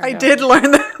comedy. I did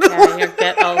learn that. Yeah, you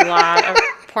get a lot of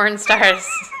porn stars.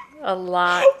 A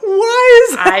lot. Why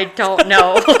is that? I don't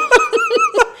know.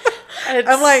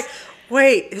 I'm like,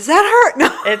 wait, is that her? No.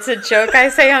 It's a joke I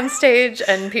say on stage,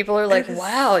 and people are like,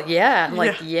 wow, yeah. I'm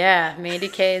like, yeah, Mandy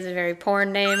Kay is a very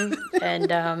porn name,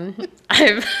 and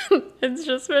it's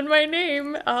just been my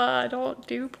name. I don't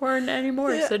do porn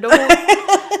anymore,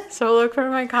 so look for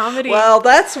my comedy. Well,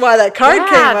 that's why that card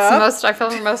came up. I feel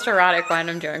the most erotic when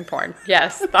I'm doing porn.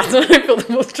 Yes, that's when I feel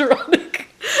the most erotic.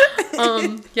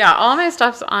 Yeah, all my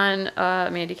stuff's on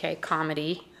Mandy Kay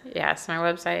Comedy. Yes, my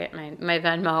website, my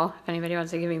Venmo, if anybody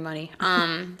wants to give me money.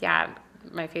 Yeah,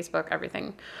 my Facebook,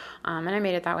 everything. And I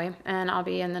made it that way. And I'll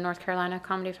be in the North Carolina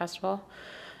Comedy Festival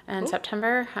in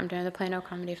September. I'm doing the Plano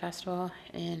Comedy Festival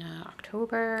in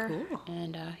October. Cool.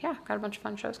 And yeah, got a bunch of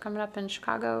fun shows coming up in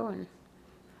Chicago, and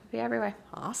I'll be everywhere.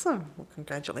 Awesome. Well,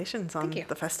 congratulations on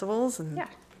the festivals and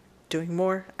doing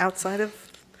more outside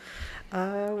of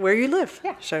where you live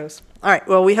shows. All right.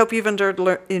 Well, we hope you've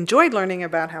enjoyed learning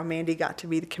about how Mandy got to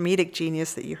be the comedic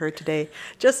genius that you heard today,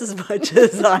 just as much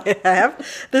as I have.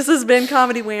 This has been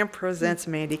Comedy Wham Presents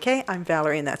Mandy Kay. I'm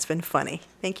Valerie, and that's been funny.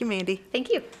 Thank you, Mandy.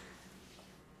 Thank you.